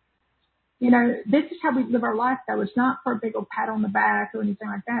I do. You know, this is how we live our life, though. It's not for a big old pat on the back or anything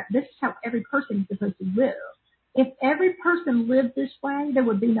like that. This is how every person is supposed to live. If every person lived this way, there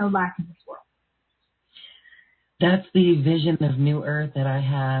would be no lack in this world. That's the vision of New Earth that I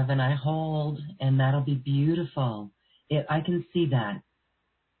have and I hold, and that'll be beautiful. I can see that.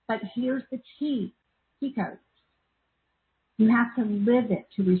 But here's the key code. You have to live it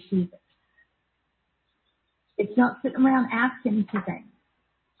to receive it. It's not sitting around asking for things.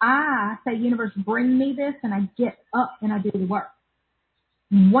 I say, universe, bring me this, and I get up and I do the work.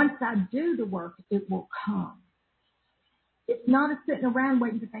 Once I do the work, it will come. It's not a sitting around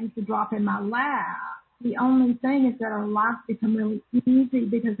waiting for things to drop in my lap. The only thing is that our lives become really easy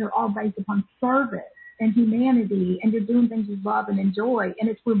because they're all based upon service and humanity, and you're doing things you love and enjoy, and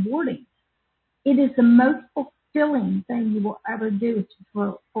it's rewarding. It is the most fulfilling thing you will ever do is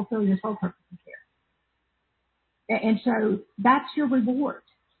to fulfill your soul purposes here. And so that's your reward.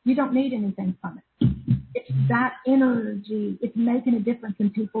 You don't need anything from it. It's that energy. It's making a difference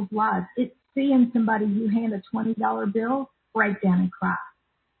in people's lives. It's seeing somebody you hand a $20 bill break down and cry.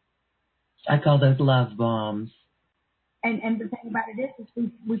 I call those love bombs. And the thing about it is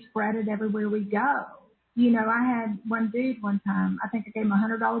we spread it everywhere we go. You know, I had one dude one time, I think I gave him a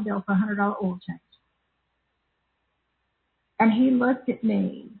 $100 bill for a $100 oil change. And he looked at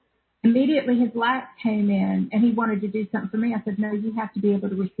me. Immediately his light came in and he wanted to do something for me. I said, no, you have to be able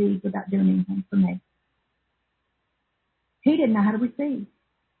to receive without doing anything for me. He didn't know how to receive.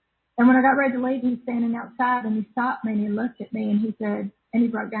 And when I got ready to leave, he was standing outside and he stopped me and he looked at me and he said, and he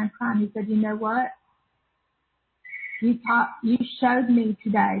broke down crying. He said, you know what? You showed me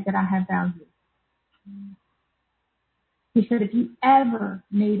today that I have value. He said, if you ever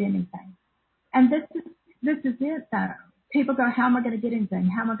need anything, and this is it though. People go, how am I going to get anything?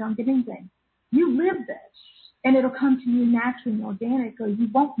 How am I going to get anything? You live this, and it'll come to you naturally and organically. You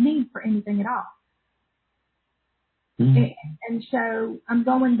won't need for anything at all. Mm-hmm. And so I'm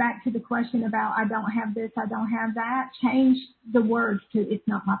going back to the question about I don't have this, I don't have that. Change the words to it's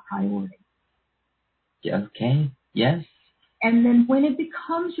not my priority. Okay. Yes. And then when it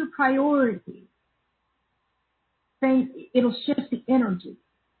becomes your priority, it'll shift the energy.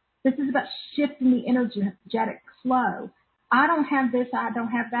 This is about shifting the energetic flow. I don't have this, I don't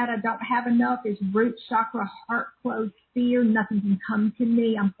have that, I don't have enough. It's root chakra, heart closed, fear, nothing can come to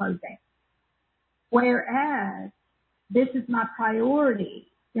me, I'm closed down. Whereas this is my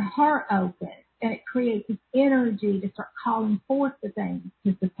priority, your heart opens, and it creates this energy to start calling forth the things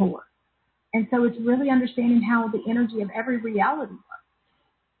to support. And so it's really understanding how the energy of every reality works.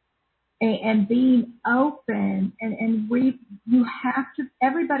 And being open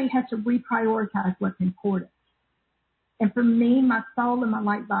everybody has to reprioritize what's important. And for me, my soul and my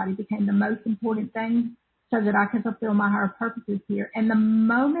light body became the most important thing so that I can fulfill my higher purposes here. And the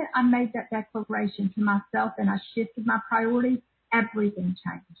moment I made that declaration to myself and I shifted my priorities, everything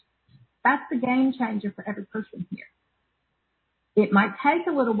changed. That's the game changer for every person here. It might take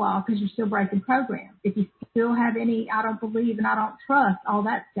a little while because you're still breaking programs. If you still have any, I don't believe and I don't trust, all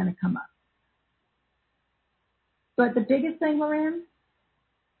that's going to come up. But the biggest thing, Loren,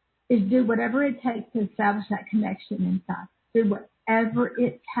 is do whatever it takes to establish that connection inside. Do whatever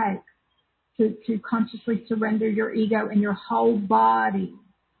it takes to consciously surrender your ego and your whole body.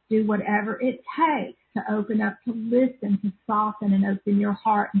 Do whatever it takes to open up, to listen, to soften and open your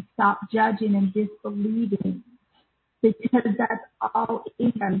heart and stop judging and disbelieving. Because that's all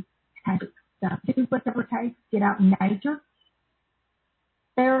ego takes. Do whatever it takes. Get out in nature.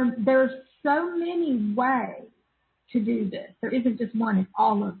 There's so many ways to do this. There isn't just one, it's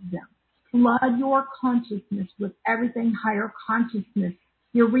all of them. Flood your consciousness with everything higher consciousness.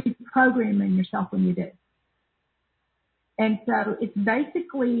 You're reprogramming yourself when you do. And so it's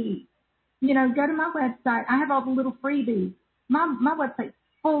basically, go to my website. I have all the little freebies. My website's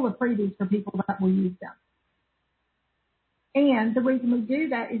full of freebies for people that will use them. And the reason we do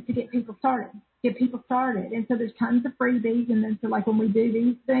that is to get people started. And so there's tons of freebies. And then so like when we do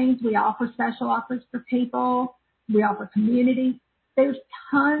these things, we offer special offers for people. We offer community. There's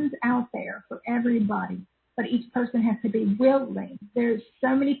tons out there for everybody, but each person has to be willing. There's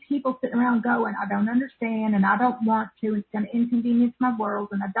so many people sitting around going, I don't understand and I don't want to. It's going to inconvenience my world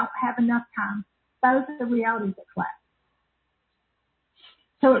and I don't have enough time. Those are the realities at play.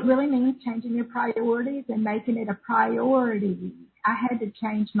 So it really means changing your priorities and making it a priority. I had to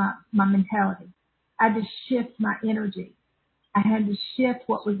change my mentality. I had to shift my energy. I had to shift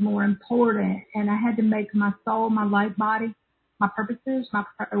what was more important, and I had to make my soul, my light body, my purposes, my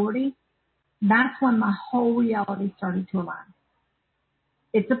priority. That's when my whole reality started to align.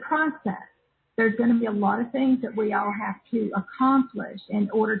 It's a process. There's going to be a lot of things that we all have to accomplish in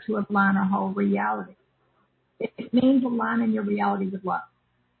order to align our whole reality. It means aligning your reality with love.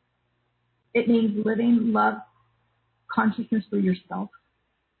 It means living love consciousness for yourself.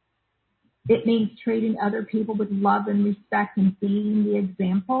 It means treating other people with love and respect and being the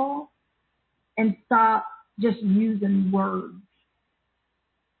example, and stop just using words.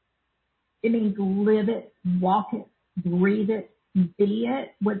 It means live it, walk it, breathe it, be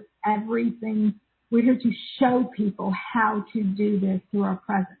it with everything. We're here to show people how to do this through our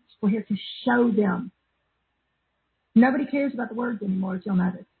presence. We're here to show them. Nobody cares about the words anymore, as you'll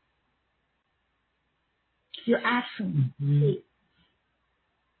notice. Your actions speak.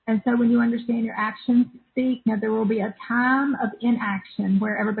 And so when you understand your actions speak, now there will be a time of inaction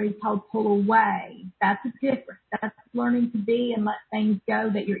where everybody's told pull away. That's a difference. That's learning to be and let things go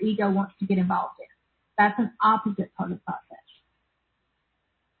that your ego wants to get involved in. That's an opposite part of the process.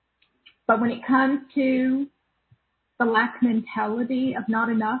 But when it comes to the lack mentality of not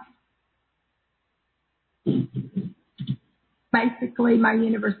enough, basically my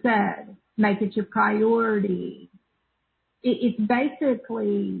universe said, make it your priority. It's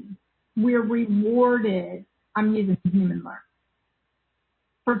basically we're rewarded, I'm using human learn,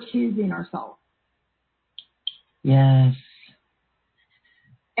 for choosing our soul. Yes.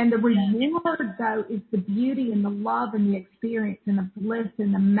 And the reward, though, is the beauty and the love and the experience and the bliss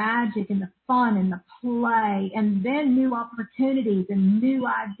and the magic and the fun and the play, and then new opportunities and new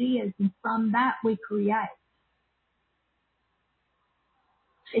ideas, and from that we create.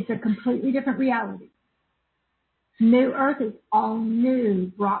 It's a completely different reality. New Earth is all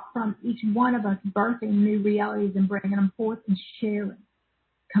new, brought from each one of us, birthing new realities and bringing them forth and sharing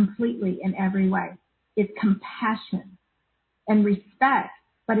completely in every way. It's compassion and respect,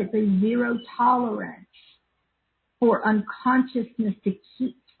 but it's a zero tolerance for unconsciousness to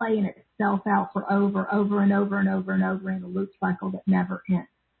keep playing itself out for over and over and over in a loop cycle that never ends.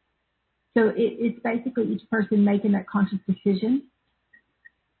 So it's basically each person making that conscious decision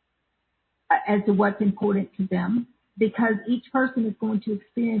as to what's important to them, because each person is going to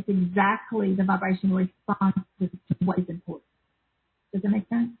experience exactly the vibrational response to what is important. Does that make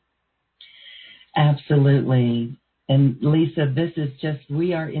sense? Absolutely. And Lisa, this is just,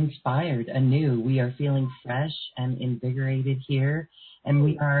 we are inspired anew. We are feeling fresh and invigorated here, and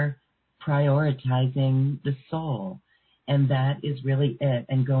we are prioritizing the soul. And that is really it,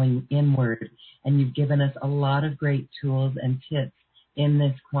 and going inward. And you've given us a lot of great tools and tips in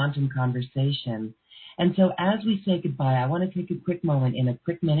this quantum conversation. And so as we say goodbye, I want to take a quick moment in a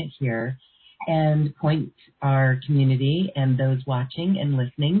quick minute here and point our community and those watching and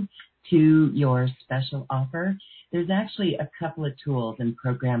listening to your special offer. There's actually a couple of tools and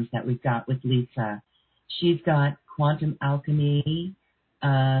programs that we've got with Lisa. She's got Quantum Alchemy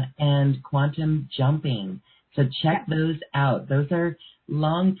and Quantum Jumping. So check those out. Those are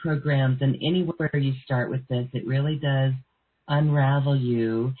long programs, and anywhere you start with this, it really does unravel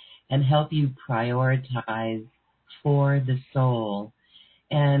you and help you prioritize for the soul.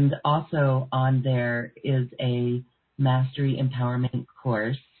 And also on there is a Mastery Empowerment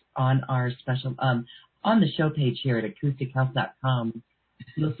course on our special, on the show page here at acoustichealth.com.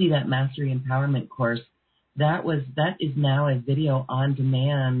 You'll see that Mastery Empowerment course. That is now a video on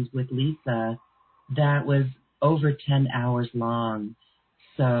demand with Lisa that was over 10 hours long.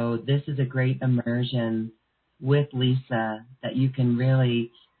 So this is a great immersion with Lisa that you can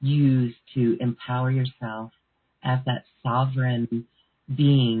really use to empower yourself as that sovereign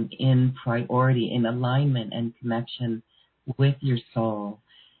being in priority, in alignment and connection with your soul.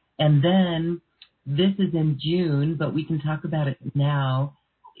 And then this is in June, but we can talk about it now.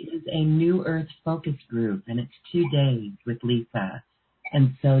 It is a New Earth focus group, and it's 2 days with Lisa.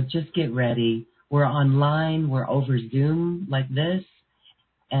 And so just get ready. We're online. We're over Zoom like this.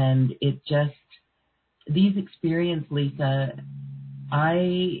 And it just, these experiences, Lisa,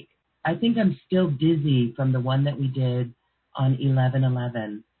 I think I'm still dizzy from the one that we did on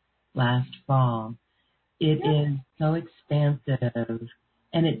 11/11 last fall. It is so expansive,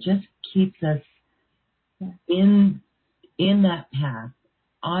 and it just keeps us in that path,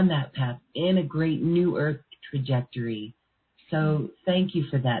 on that path, in a great New Earth trajectory. So thank you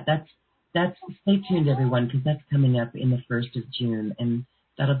for that. That's stay tuned, everyone, because that's coming up in the 1st of June, and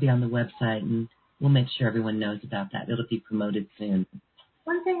that'll be on the website, and we'll make sure everyone knows about that. It'll be promoted soon.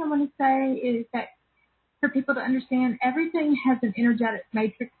 One thing I want to say is that for people to understand, everything has an energetic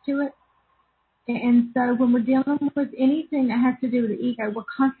matrix to it. And so when we're dealing with anything that has to do with the ego, we're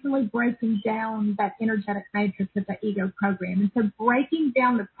constantly breaking down that energetic matrix of the ego program. And so breaking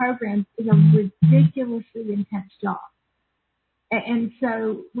down the programs is a ridiculously intense job. And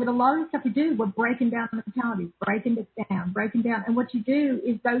so with a lot of the stuff we do, we're breaking down the mentality, breaking it down. And what you do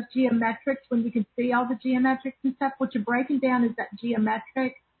is those geometrics, when you can see all the geometrics and stuff, what you're breaking down is that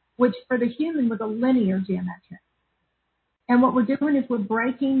geometric, which for the human was a linear geometric. And what we're doing is we're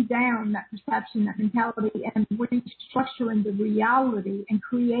breaking down that perception, that mentality, and we're restructuring the reality and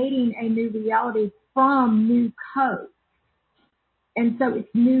creating a new reality from new code. And so it's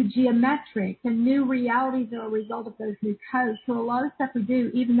new geometrics and new realities are a result of those new codes. So a lot of stuff we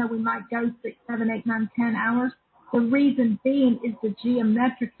do, even though we might go 6, 7, 8, 9, 10 hours, the reason being is the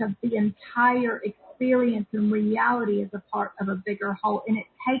geometrics of the entire experience and reality is a part of a bigger whole. And it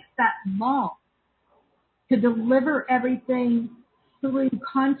takes that long to deliver everything through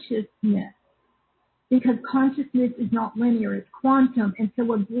consciousness because consciousness is not linear, it's quantum. And so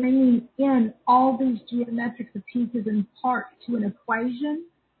we're bringing in all these geometrics of pieces and parts to an equation.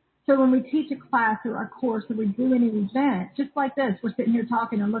 So when we teach a class or a course or we do any event, just like this, we're sitting here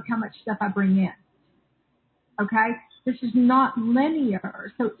talking and look how much stuff I bring in. Okay? This is not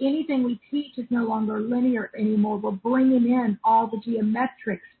linear. So anything we teach is no longer linear anymore. We're bringing in all the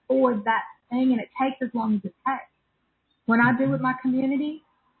geometrics for that thing, and it takes as long as it takes. When I do with my community,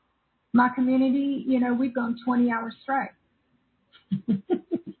 we've gone 20 hours straight.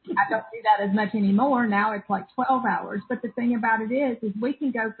 I don't do that as much anymore. Now it's like 12 hours. But the thing about it is we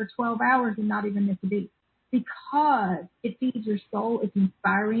can go for 12 hours and not even miss a beat because it feeds your soul. It's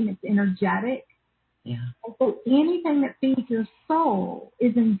inspiring. It's energetic. Yeah. And so anything that feeds your soul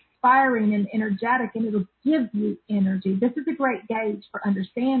is inspiring and energetic, and it'll give you energy. This is a great gauge for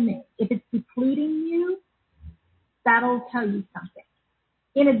understanding. If it's depleting you, that'll tell you something.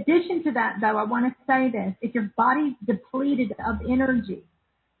 In addition to that, though, I want to say this. If your body's depleted of energy,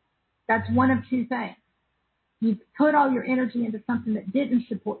 that's one of two things. You've put all your energy into something that didn't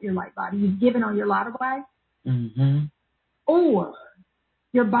support your light body. You've given all your light away. Mm-hmm. Or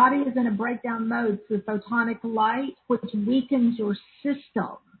your body is in a breakdown mode through photonic light, which weakens your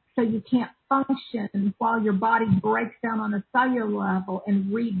system so you can't function while your body breaks down on a cellular level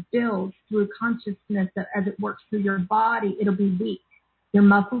and rebuilds through consciousness as it works through your body. It'll be weak. Your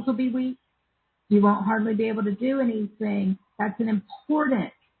muscles will be weak. You won't hardly be able to do anything. That's an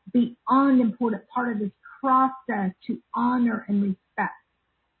important, beyond important part of this process to honor and respect.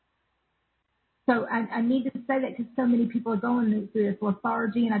 So I need to say that because so many people are going through this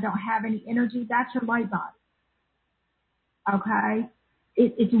lethargy and I don't have any energy. That's your light body. Okay?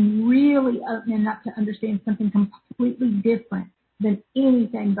 It's really opening up to understand something completely different than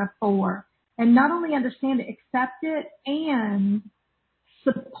anything before. And not only understand it, accept it, and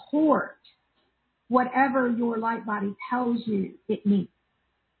support whatever your light body tells you it needs.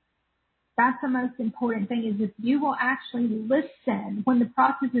 That's the most important thing, is if you will actually listen when the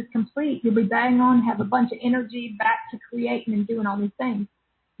process is complete, you'll be bang on, have a bunch of energy back to creating and doing all these things.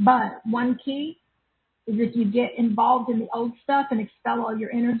 But one key is if you get involved in the old stuff and expel all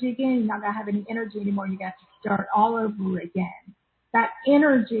your energy again, you're not going to have any energy anymore. You got to start all over again. That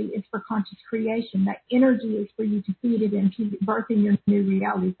energy is for conscious creation. That energy is for you to feed it into birthing your new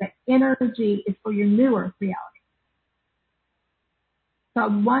realities. That energy is for your new earth reality. So I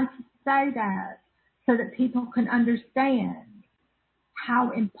want to say that so that people can understand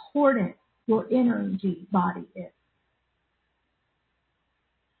how important your energy body is.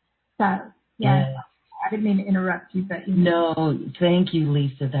 So, yeah. I didn't mean to interrupt you, but No, thank you,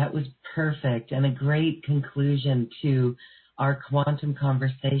 Lisa. That was perfect and a great conclusion to our quantum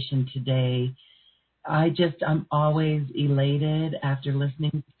conversation today. I'm always elated after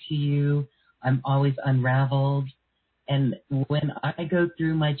listening to you. I'm always unraveled. And when I go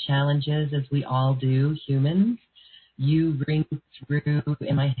through my challenges, as we all do, humans, you ring through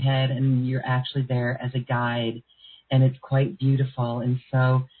in my head and you're actually there as a guide. And it's quite beautiful. And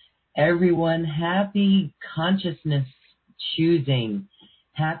so everyone, happy consciousness choosing,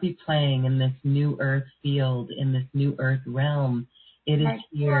 happy playing in this new earth field, in this new earth realm. It is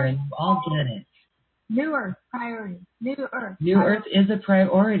here, and you all get it. New earth priority. New earth. New earth is a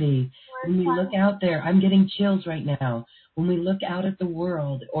priority. When we look out there, I'm getting chills right now. When we look out at the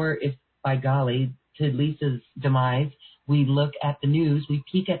world, or if, by golly, to Lisa's demise, we look at the news, we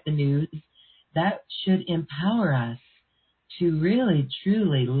peek at the news, that should empower us to really,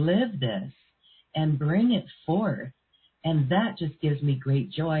 truly live this and bring it forth. And that just gives me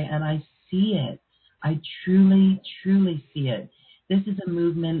great joy, and I see it. I truly, truly see it. This is a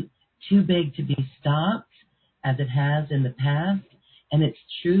movement too big to be stopped, as it has in the past, and it's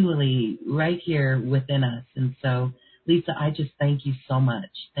truly right here within us. And so, Lisa, I just thank you so much.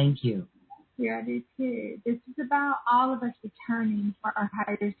 Thank you. Yeah, I do too. This is about all of us returning for our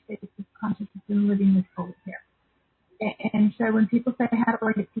higher states of consciousness and living this fully here. And so when people say, how do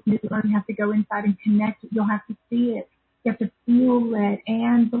I get to new earth, you have to go inside and connect it. You'll have to see it. You have to feel it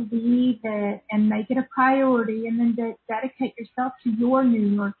and believe it and make it a priority, and then dedicate yourself to your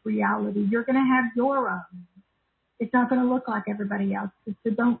new earth reality. You're going to have your own. It's not going to look like everybody else's.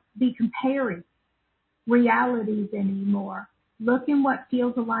 So don't be comparing realities anymore. Look in what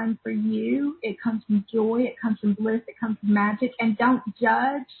feels aligned for you. It comes from joy. It comes from bliss. It comes from magic. And don't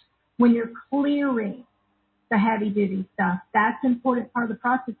judge when you're clearing the heavy-duty stuff. That's an important part of the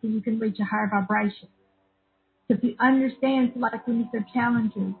process so you can reach a higher vibration. So if you understand, like when you said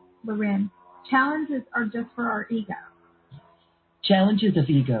challenges, Loren, challenges are just for our ego. Challenges of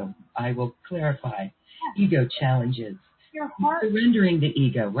ego. I will clarify. Ego challenges. Your heart. Surrendering the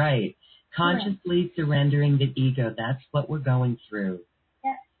ego, right. Consciously surrendering the ego. That's what we're going through.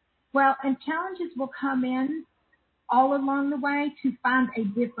 Yeah. Well, and challenges will come in all along the way to find a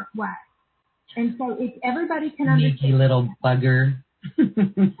different way. And so if everybody can understand. Sneaky little bugger.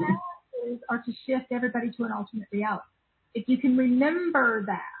 Challenges are to shift everybody to an alternate reality. If you can remember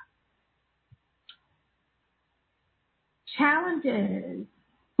that. Challenges,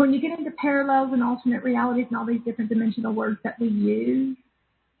 when you get into parallels and alternate realities and all these different dimensional words that we use,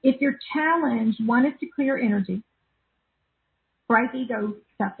 if you're challenged, one is to clear energy, break ego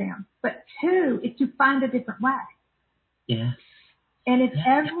stuff down. But two is to find a different way. Yes. And if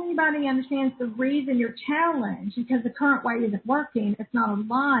everybody understands the reason you're challenged, because the current way isn't working, it's not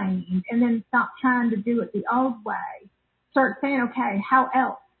aligned, and then stop trying to do it the old way. Start saying, okay, how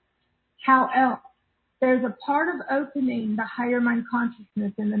else? How else? There's a part of opening the higher mind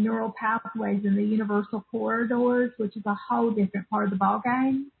consciousness and the neural pathways and the universal corridors, which is a whole different part of the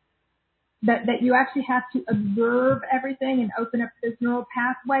ballgame, that you actually have to observe everything and open up those neural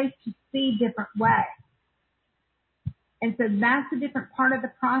pathways to see different ways. And so that's a different part of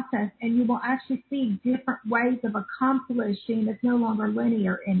the process, and you will actually see different ways of accomplishing. It's no longer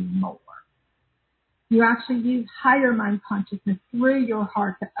linear anymore. You actually use higher mind consciousness through your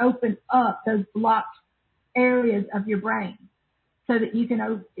heart to open up those blocked areas of your brain so that you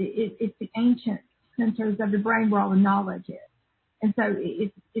can, it's the ancient centers of the brain where all the knowledge is. And so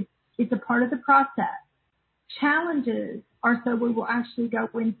it's a part of the process. Challenges are so we will actually go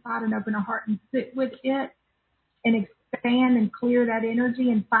inside and open our heart and sit with it and expand and clear that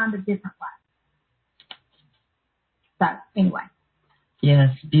energy and find a different way. So anyway. Yes,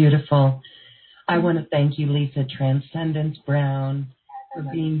 beautiful. I want to thank you, Lisa Transcendence Brown, for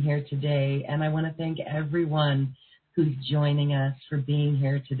being here today. And I want to thank everyone who's joining us for being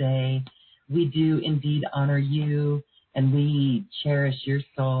here today. We do indeed honor you, and we cherish your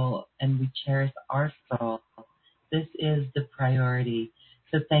soul, and we cherish our soul. This is the priority.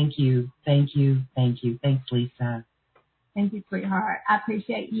 So thank you, thank you, thank you. Thanks, Lisa. Thank you, sweetheart. I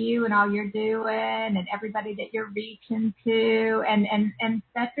appreciate you and all you're doing and everybody that you're reaching to and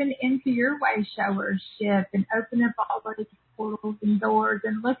stepping into your way showership and open up all those portals and doors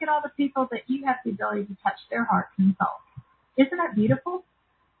and look at all the people that you have the ability to touch their hearts and souls. Isn't that beautiful?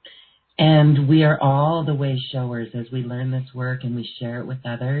 And we are all the way showers as we learn this work and we share it with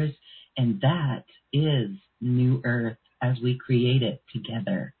others. And that is New Earth as we create it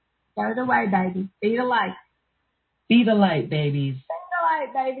together. Go the way, baby. Be the light. Be the light, babies. Be the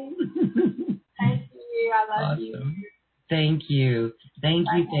light, baby. Thank you. I love you. Thank you. Thank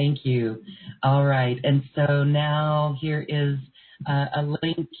you. Thank you. All right. And so now here is a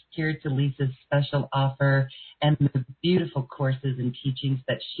link here to Lisa's special offer and the beautiful courses and teachings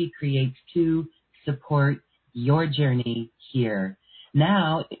that she creates to support your journey here.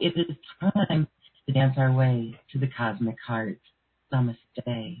 Now it is time to dance our way to the cosmic heart.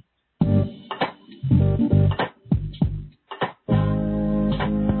 Namaste.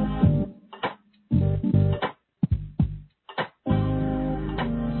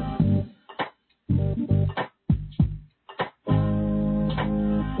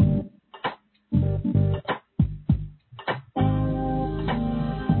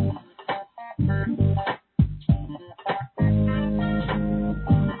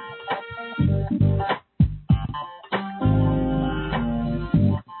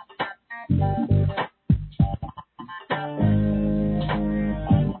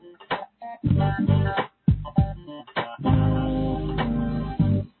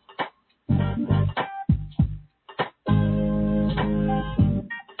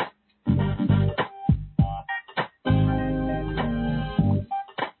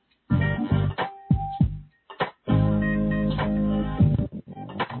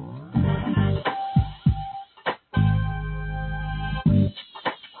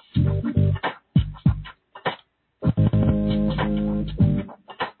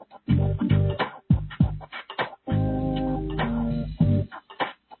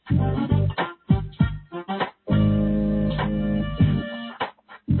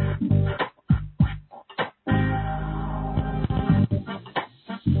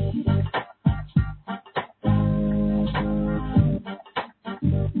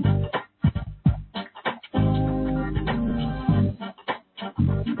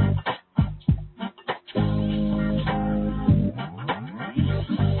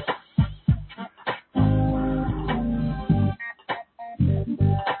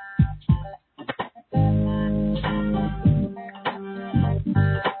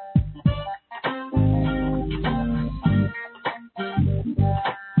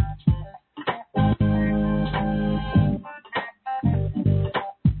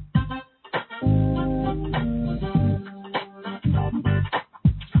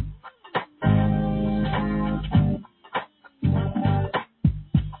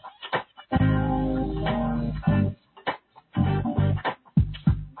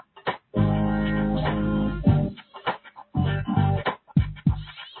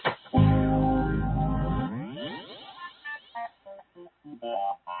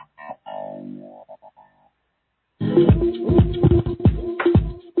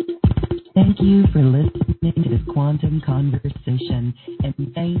 you for listening to this quantum conversation, and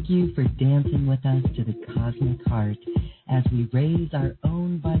thank you for dancing with us to the cosmic heart. As we raise our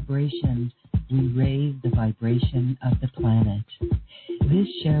own vibration, we raise the vibration of the planet. This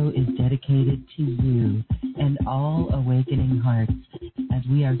show is dedicated to you and all awakening hearts, as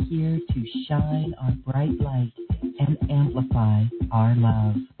we are here to shine our bright light and amplify our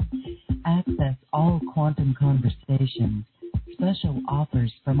love. Access all quantum conversations, special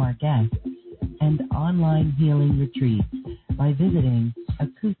offers from our guests, and online healing retreats by visiting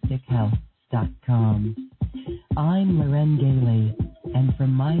acoustichealth.com. I'm Loren Gailey, and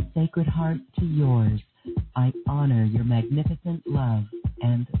from my sacred heart to yours, I honor your magnificent love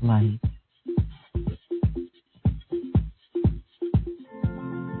and light.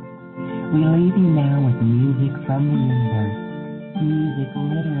 We leave you now with music from the universe, music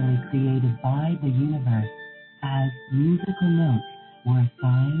literally created by the universe, as musical notes were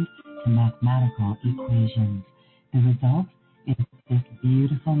assigned to mathematical equations. The result is this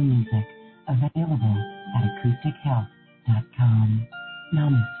beautiful music, available at acoustichealth.com.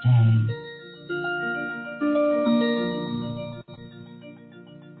 Namaste.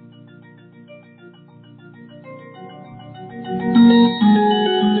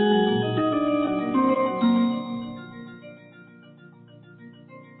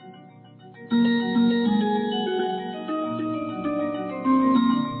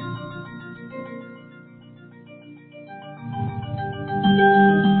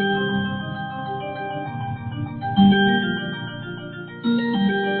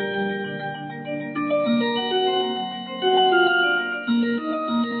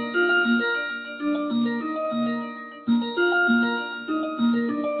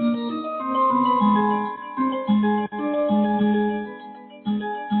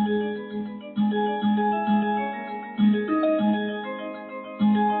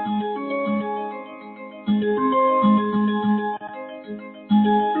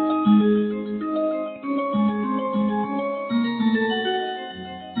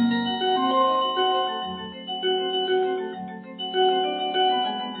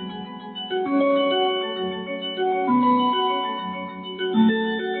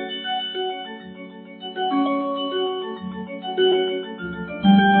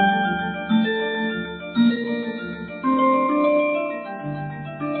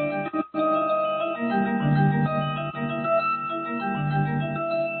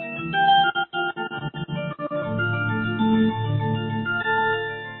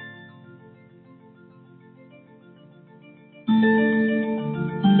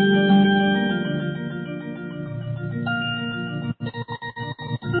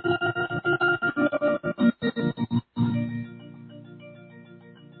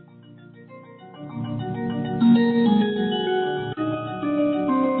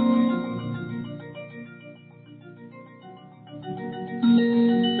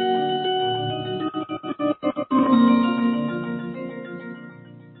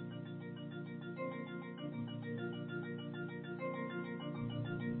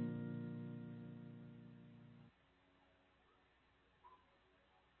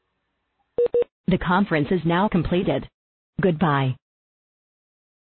 The conference is now completed. Goodbye.